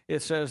text,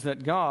 it says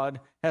that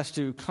God has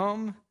to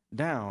come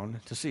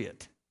down to see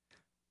it.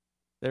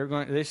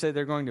 They say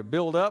they're going to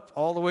build up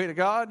all the way to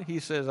God. He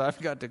says, I've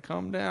got to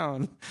come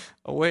down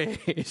a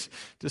ways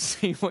to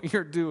see what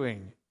you're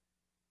doing.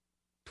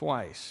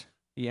 Twice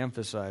he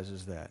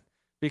emphasizes that.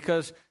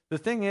 Because the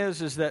thing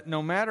is that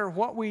no matter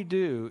what we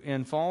do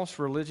in false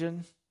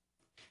religion,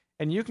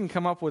 and you can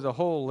come up with a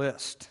whole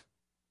list,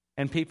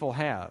 and people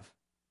have,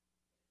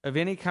 of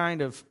any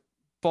kind of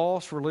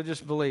false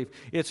religious belief,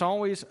 it's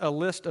always a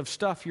list of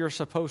stuff you're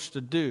supposed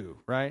to do,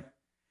 right?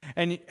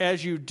 And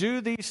as you do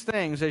these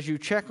things, as you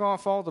check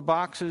off all the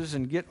boxes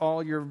and get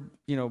all your,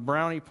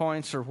 brownie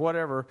points or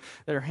whatever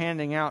they're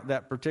handing out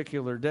that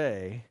particular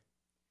day,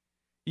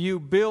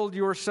 you build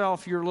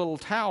yourself your little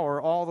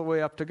tower all the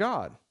way up to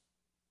God.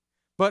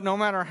 But no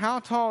matter how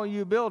tall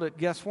you build it,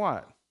 guess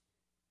what?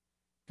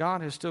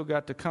 God has still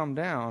got to come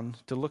down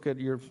to look at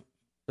your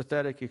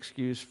pathetic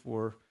excuse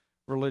for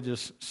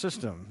religious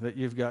system that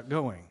you've got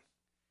going.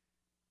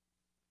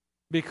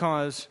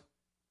 Because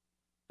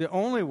the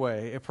only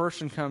way a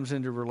person comes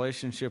into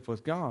relationship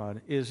with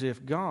God is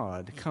if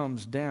God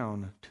comes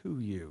down to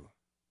you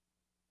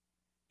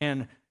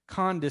and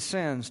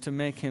condescends to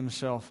make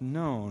himself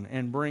known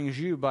and brings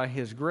you by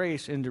his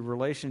grace into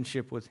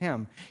relationship with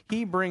him.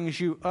 He brings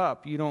you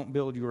up. You don't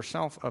build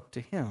yourself up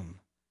to him.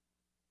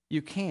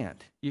 You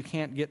can't. You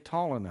can't get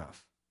tall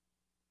enough.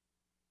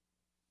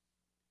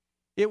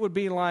 It would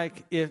be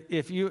like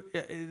if you,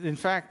 in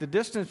fact, the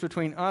distance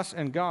between us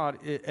and God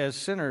as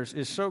sinners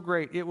is so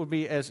great, it would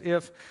be as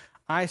if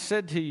I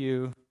said to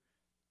you,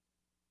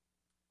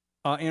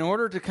 in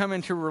order to come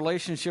into a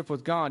relationship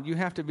with God, you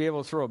have to be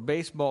able to throw a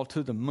baseball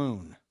to the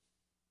moon.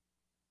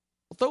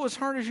 Well, throw as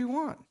hard as you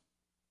want.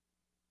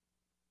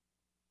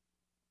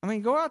 I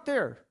mean, go out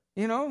there,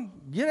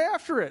 get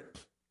after it.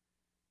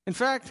 In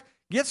fact,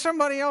 get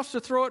somebody else to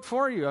throw it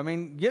for you. I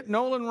mean, get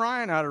Nolan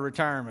Ryan out of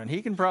retirement.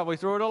 He can probably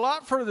throw it a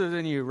lot further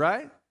than you,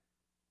 right?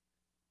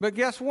 But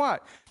guess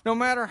what? No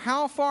matter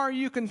how far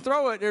you can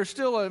throw it, there's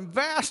still a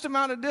vast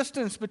amount of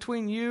distance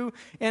between you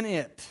and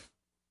it.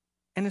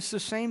 And it's the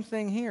same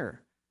thing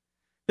here.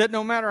 That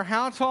no matter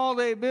how tall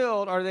they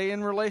build, are they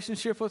in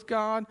relationship with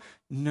God?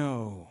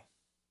 No.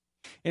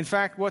 In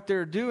fact, what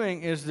they're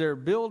doing is they're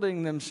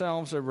building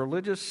themselves a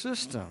religious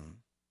system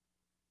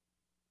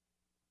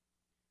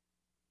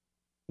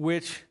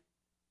which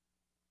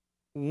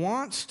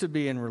wants to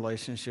be in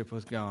relationship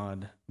with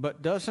God,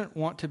 but doesn't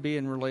want to be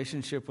in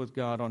relationship with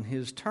God on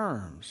his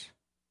terms.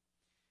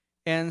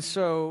 And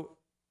so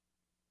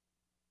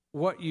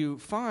what you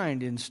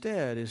find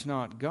instead is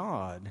not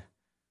God,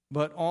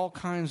 but all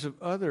kinds of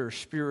other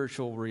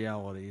spiritual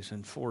realities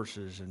and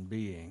forces and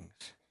beings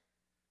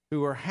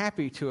who are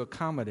happy to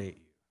accommodate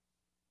you.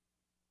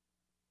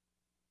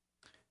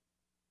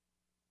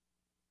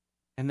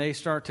 And they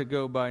start to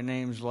go by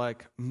names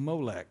like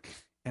Molech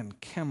and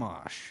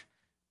Chemosh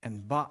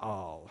and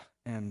Baal,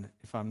 and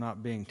if I'm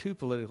not being too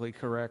politically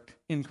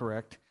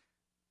incorrect,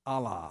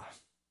 Allah.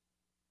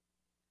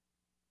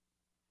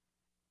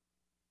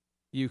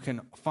 You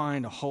can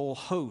find a whole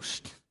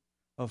host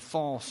of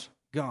false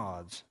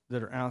gods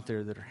that are out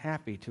there that are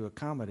happy to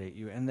accommodate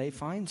you, and they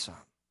find some.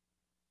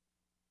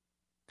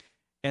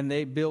 and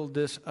they build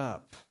this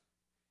up.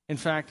 In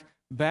fact,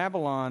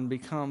 Babylon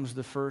becomes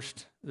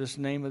this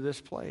name of this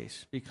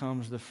place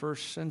becomes the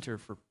first center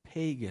for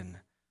pagan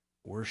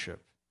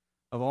worship.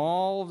 Of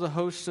all of the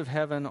hosts of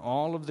heaven,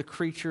 all of the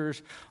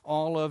creatures,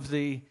 all of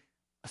the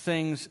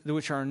things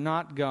which are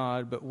not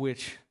God, but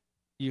which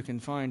you can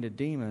find a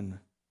demon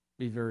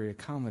be very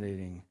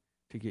accommodating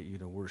to get you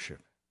to worship.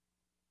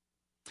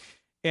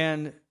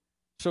 And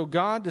so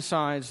God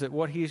decides that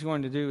what he's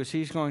going to do is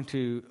he's going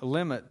to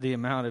limit the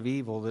amount of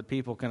evil that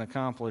people can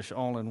accomplish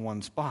all in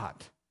one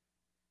spot.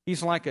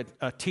 He's like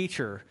a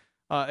teacher.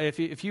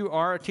 If you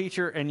are a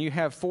teacher and you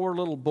have 4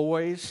 little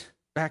boys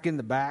back in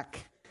the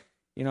back,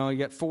 you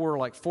got 4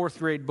 like 4th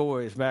grade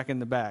boys back in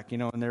the back,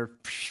 and they're,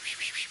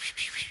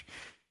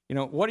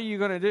 what are you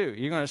going to do?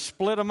 You're going to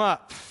split them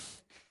up.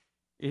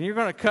 And you're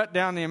going to cut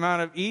down the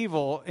amount of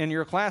evil in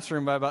your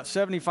classroom by about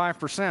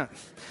 75%.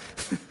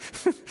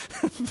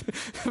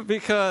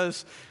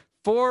 Because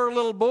 4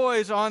 little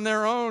boys on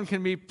their own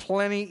can be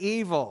plenty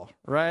evil,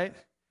 right?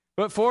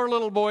 But 4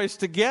 little boys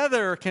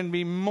together can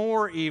be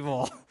more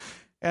evil.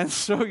 And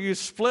so you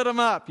split them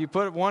up. You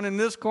put one in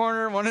this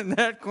corner, one in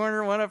that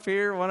corner, one up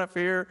here, one up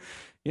here.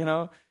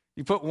 You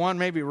put one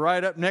maybe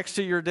right up next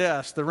to your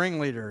desk, the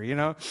ringleader,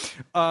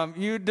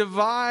 You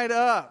divide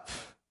up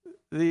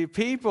the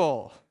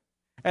people.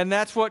 And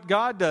that's what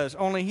God does.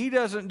 Only he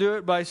doesn't do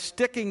it by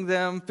sticking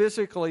them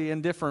physically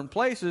in different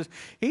places.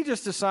 He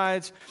just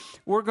decides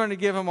we're going to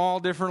give them all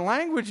different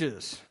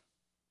languages.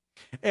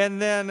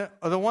 And then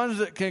the ones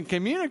that can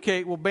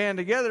communicate will band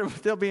together,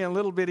 but they'll be in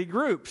little bitty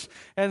groups.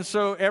 And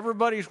so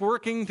everybody's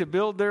working to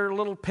build their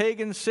little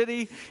pagan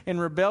city in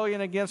rebellion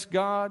against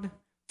God,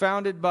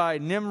 founded by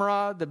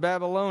Nimrod the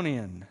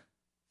Babylonian,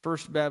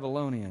 first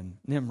Babylonian,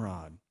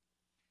 Nimrod.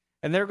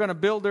 And they're going to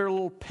build their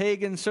little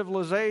pagan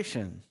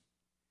civilization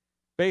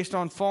based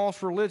on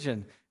false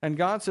religion. And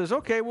God says,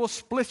 okay, we'll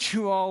split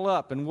you all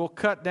up and we'll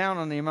cut down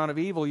on the amount of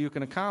evil you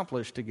can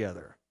accomplish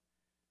together.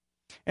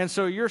 And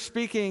so you're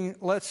speaking,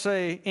 let's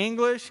say,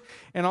 English,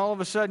 and all of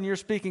a sudden you're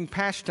speaking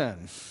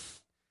Pashtun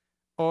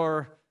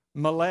or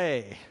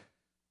Malay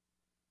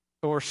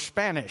or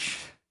Spanish.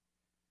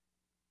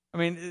 I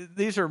mean,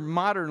 these are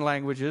modern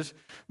languages,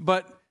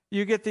 but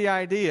you get the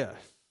idea.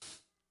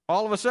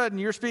 All of a sudden,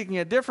 you're speaking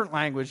a different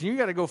language, and you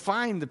got to go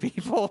find the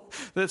people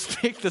that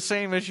speak the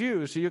same as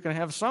you, so you can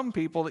have some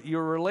people that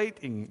you're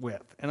relating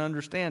with and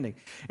understanding.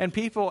 And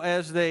people,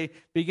 as they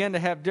begin to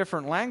have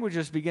different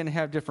languages, begin to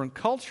have different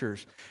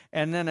cultures.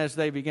 And then as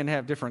they begin to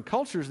have different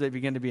cultures, they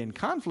begin to be in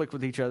conflict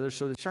with each other,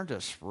 so they start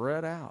to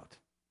spread out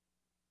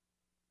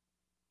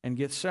and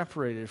get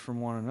separated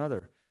from one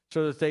another,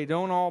 so that they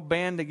don't all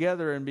band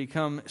together and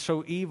become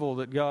so evil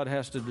that God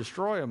has to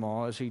destroy them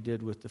all, as he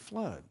did with the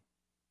flood.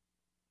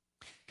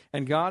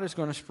 And God is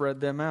going to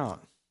spread them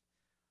out.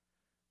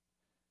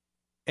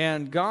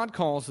 And God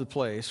calls the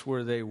place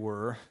where they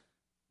were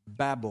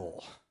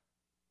Babel,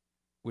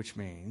 which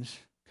means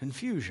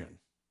confusion.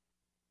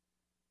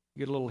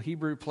 You get a little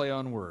Hebrew play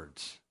on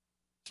words.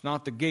 It's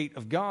not the gate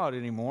of God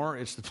anymore.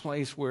 It's the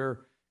place where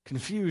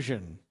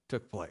confusion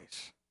took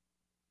place.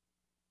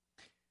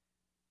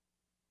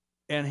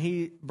 And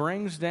he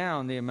brings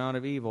down the amount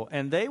of evil.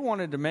 And they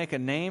wanted to make a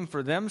name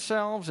for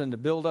themselves and to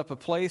build up a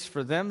place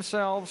for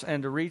themselves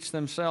and to reach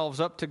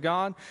themselves up to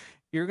God.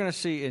 You're going to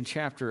see in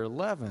chapter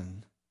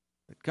 11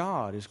 that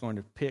God is going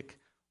to pick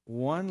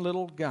one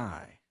little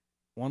guy,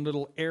 one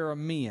little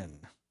Aramean,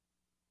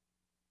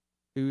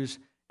 who's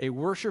a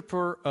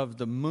worshiper of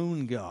the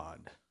moon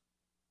god,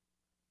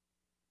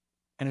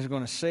 and is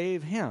going to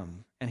save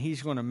him, and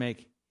he's going to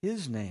make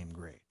his name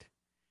great.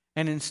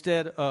 And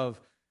instead of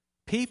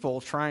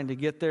people trying to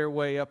get their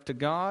way up to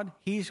God,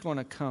 he's going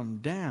to come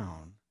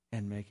down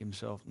and make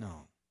himself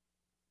known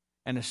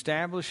and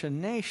establish a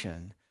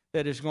nation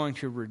that is going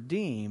to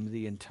redeem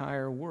the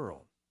entire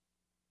world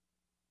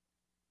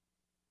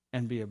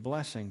and be a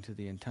blessing to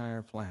the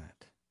entire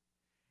planet.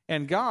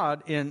 And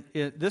God,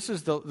 this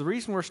is the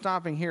reason we're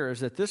stopping here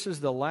is that this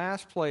is the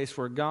last place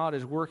where God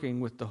is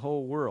working with the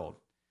whole world.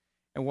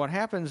 And what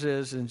happens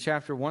is, in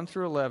chapter 1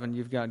 through 11,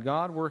 you've got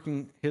God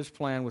working his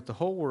plan with the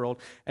whole world,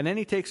 and then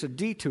he takes a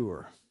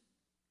detour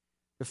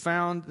to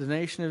found the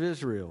nation of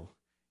Israel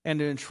and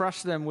to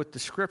entrust them with the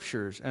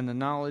scriptures and the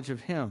knowledge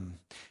of him.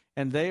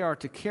 And they are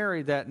to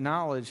carry that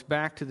knowledge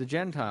back to the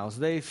Gentiles.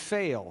 They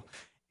fail,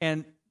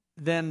 and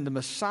then the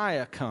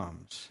Messiah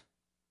comes.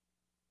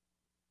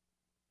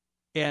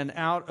 And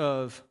out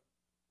of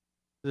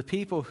the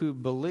people who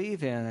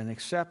believe in and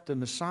accept the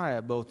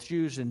Messiah, both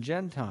Jews and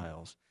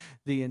Gentiles,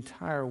 the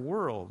entire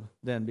world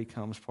then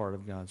becomes part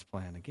of God's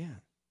plan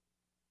again,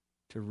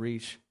 to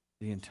reach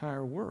the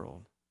entire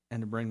world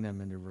and to bring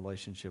them into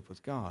relationship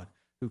with God,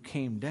 who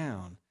came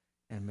down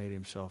and made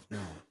himself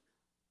known.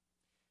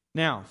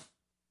 Now,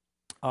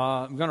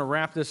 I'm going to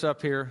wrap this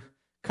up here.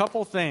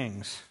 Couple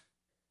things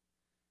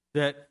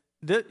that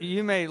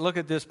you may look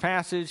at this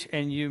passage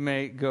and you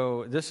may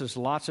go, this is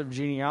lots of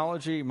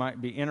genealogy,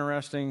 might be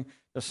interesting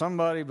to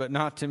somebody, but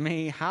not to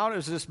me. How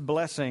is this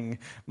blessing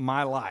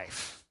my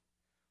life?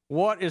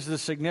 What is the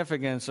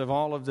significance of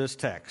all of this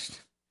text?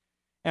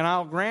 And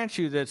I'll grant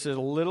you that it's a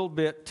little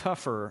bit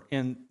tougher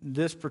in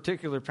this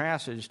particular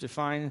passage to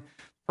find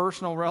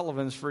personal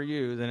relevance for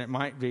you than it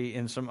might be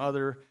in some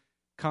other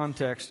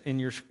context in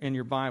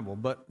your Bible.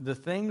 But the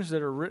things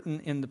that are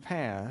written in the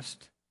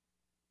past,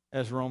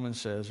 as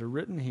Romans says, are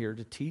written here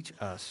to teach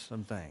us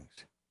some things.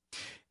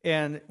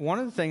 And one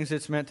of the things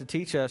it's meant to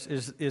teach us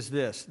is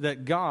this,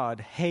 that God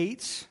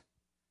hates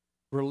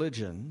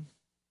religion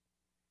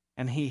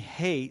and he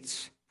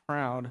hates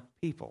proud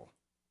people.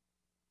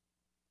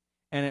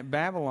 And at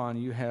Babylon,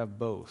 you have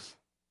both.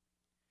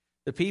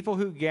 The people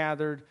who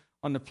gathered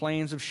on the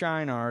plains of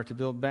Shinar to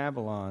build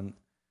Babylon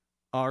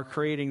are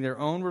creating their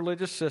own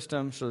religious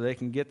system so they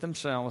can get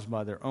themselves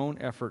by their own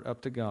effort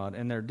up to God.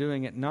 And they're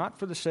doing it not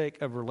for the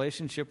sake of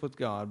relationship with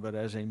God, but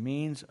as a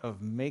means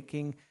of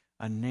making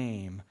a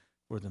name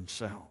for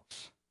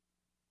themselves.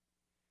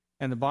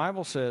 And the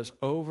Bible says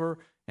over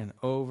and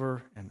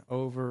over and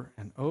over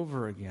and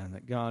over again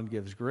that God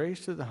gives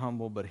grace to the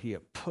humble, but he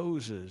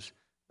opposes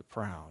the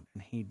proud.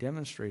 And he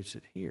demonstrates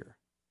it here.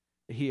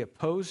 He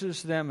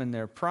opposes them in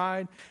their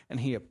pride, and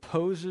he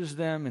opposes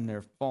them in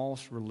their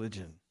false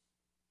religion.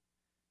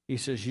 He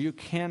says, you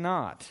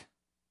cannot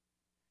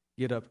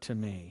get up to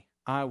me.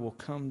 I will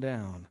come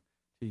down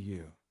to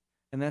you.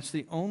 And that's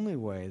the only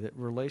way that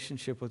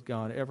relationship with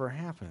God ever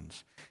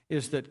happens,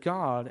 is that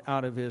God,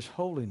 out of his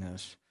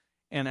holiness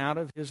and out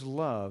of his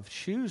love,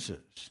 chooses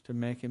to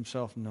make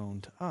himself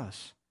known to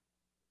us.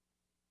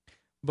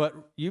 But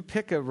you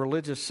pick a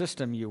religious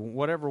system,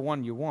 whatever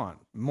one you want,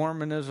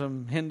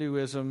 Mormonism,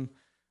 Hinduism,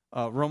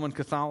 Roman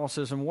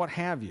Catholicism, what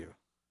have you.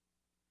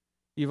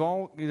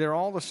 They're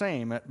all the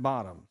same at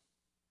bottom.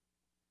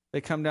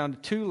 They come down to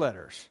two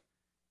letters,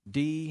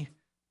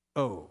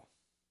 D-O,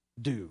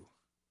 do.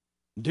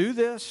 Do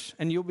this,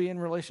 and you'll be in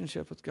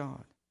relationship with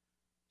God.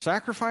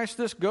 Sacrifice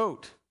this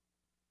goat.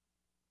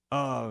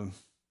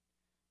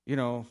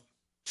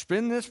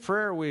 Spin this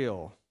prayer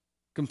wheel.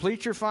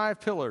 Complete your 5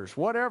 pillars,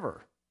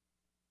 whatever.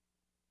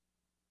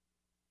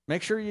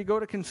 Make sure you go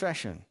to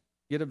confession.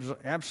 Get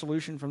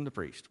absolution from the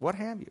priest. What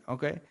have you,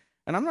 okay?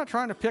 And I'm not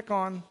trying to pick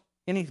on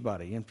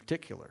anybody in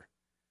particular.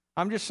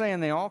 I'm just saying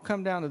they all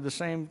come down to the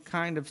same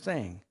kind of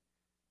thing.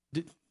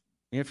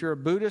 If you're a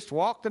Buddhist,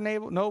 walk the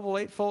Noble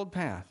Eightfold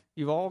Path.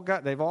 They've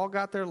all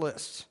got their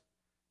lists.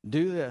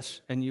 Do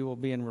this, and you will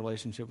be in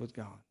relationship with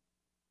God.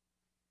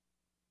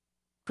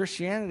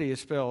 Christianity is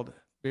spelled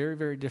very,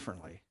 very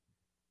differently.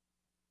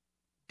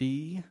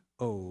 D-O-N-E.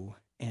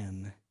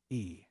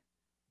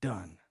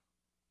 Done.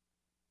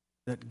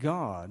 That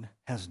God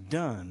has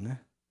done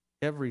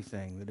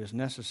everything that is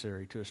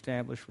necessary to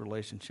establish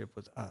relationship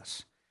with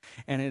us.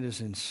 And it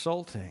is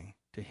insulting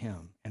to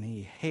him, and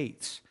he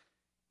hates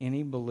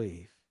any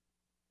belief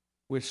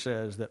which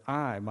says that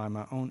I, by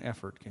my own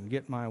effort, can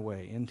get my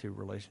way into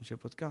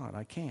relationship with God.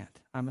 I can't.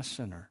 I'm a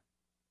sinner.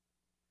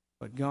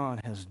 But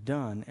God has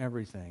done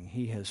everything.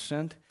 He has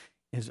sent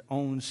his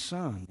own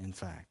Son, in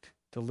fact,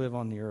 to live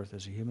on the earth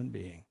as a human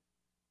being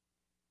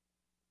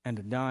and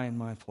to die in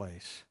my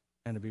place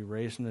and to be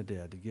raised from the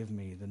dead to give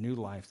me the new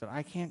life that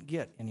I can't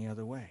get any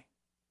other way.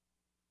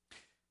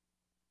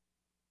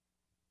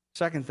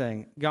 Second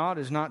thing, God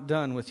is not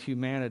done with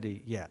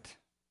humanity yet.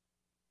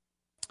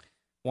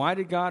 Why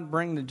did God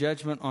bring the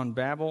judgment on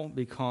Babel?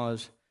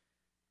 Because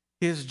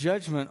his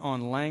judgment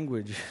on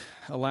language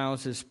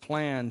allows his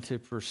plan to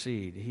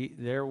proceed.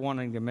 They're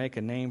wanting to make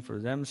a name for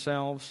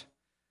themselves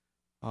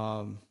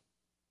and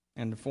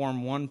to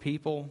form one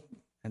people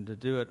and to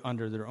do it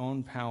under their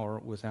own power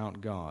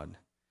without God.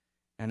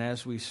 And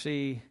as we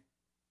see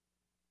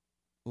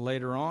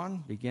later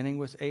on, beginning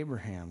with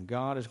Abraham,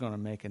 God is going to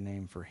make a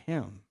name for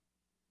him.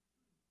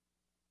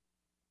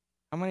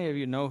 How many of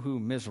you know who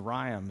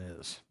Mizraim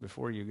is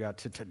before you got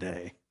to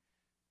today?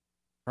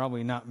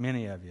 Probably not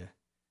many of you.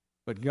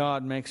 But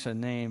God makes a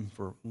name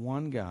for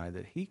one guy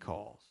that he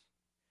calls.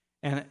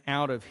 And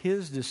out of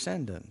his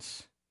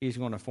descendants, he's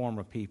going to form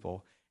a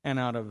people. And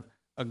out of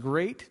a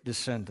great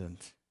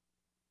descendant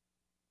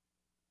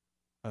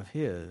of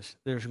his,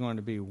 there's going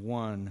to be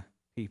one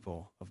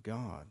people of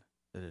God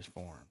that is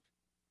formed.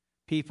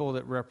 People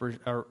that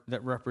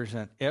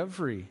represent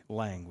every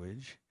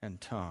language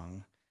and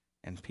tongue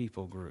and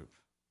people group.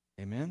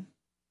 Amen?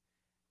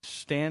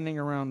 Standing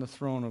around the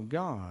throne of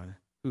God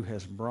who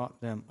has brought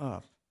them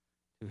up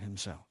to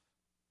himself.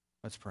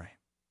 Let's pray.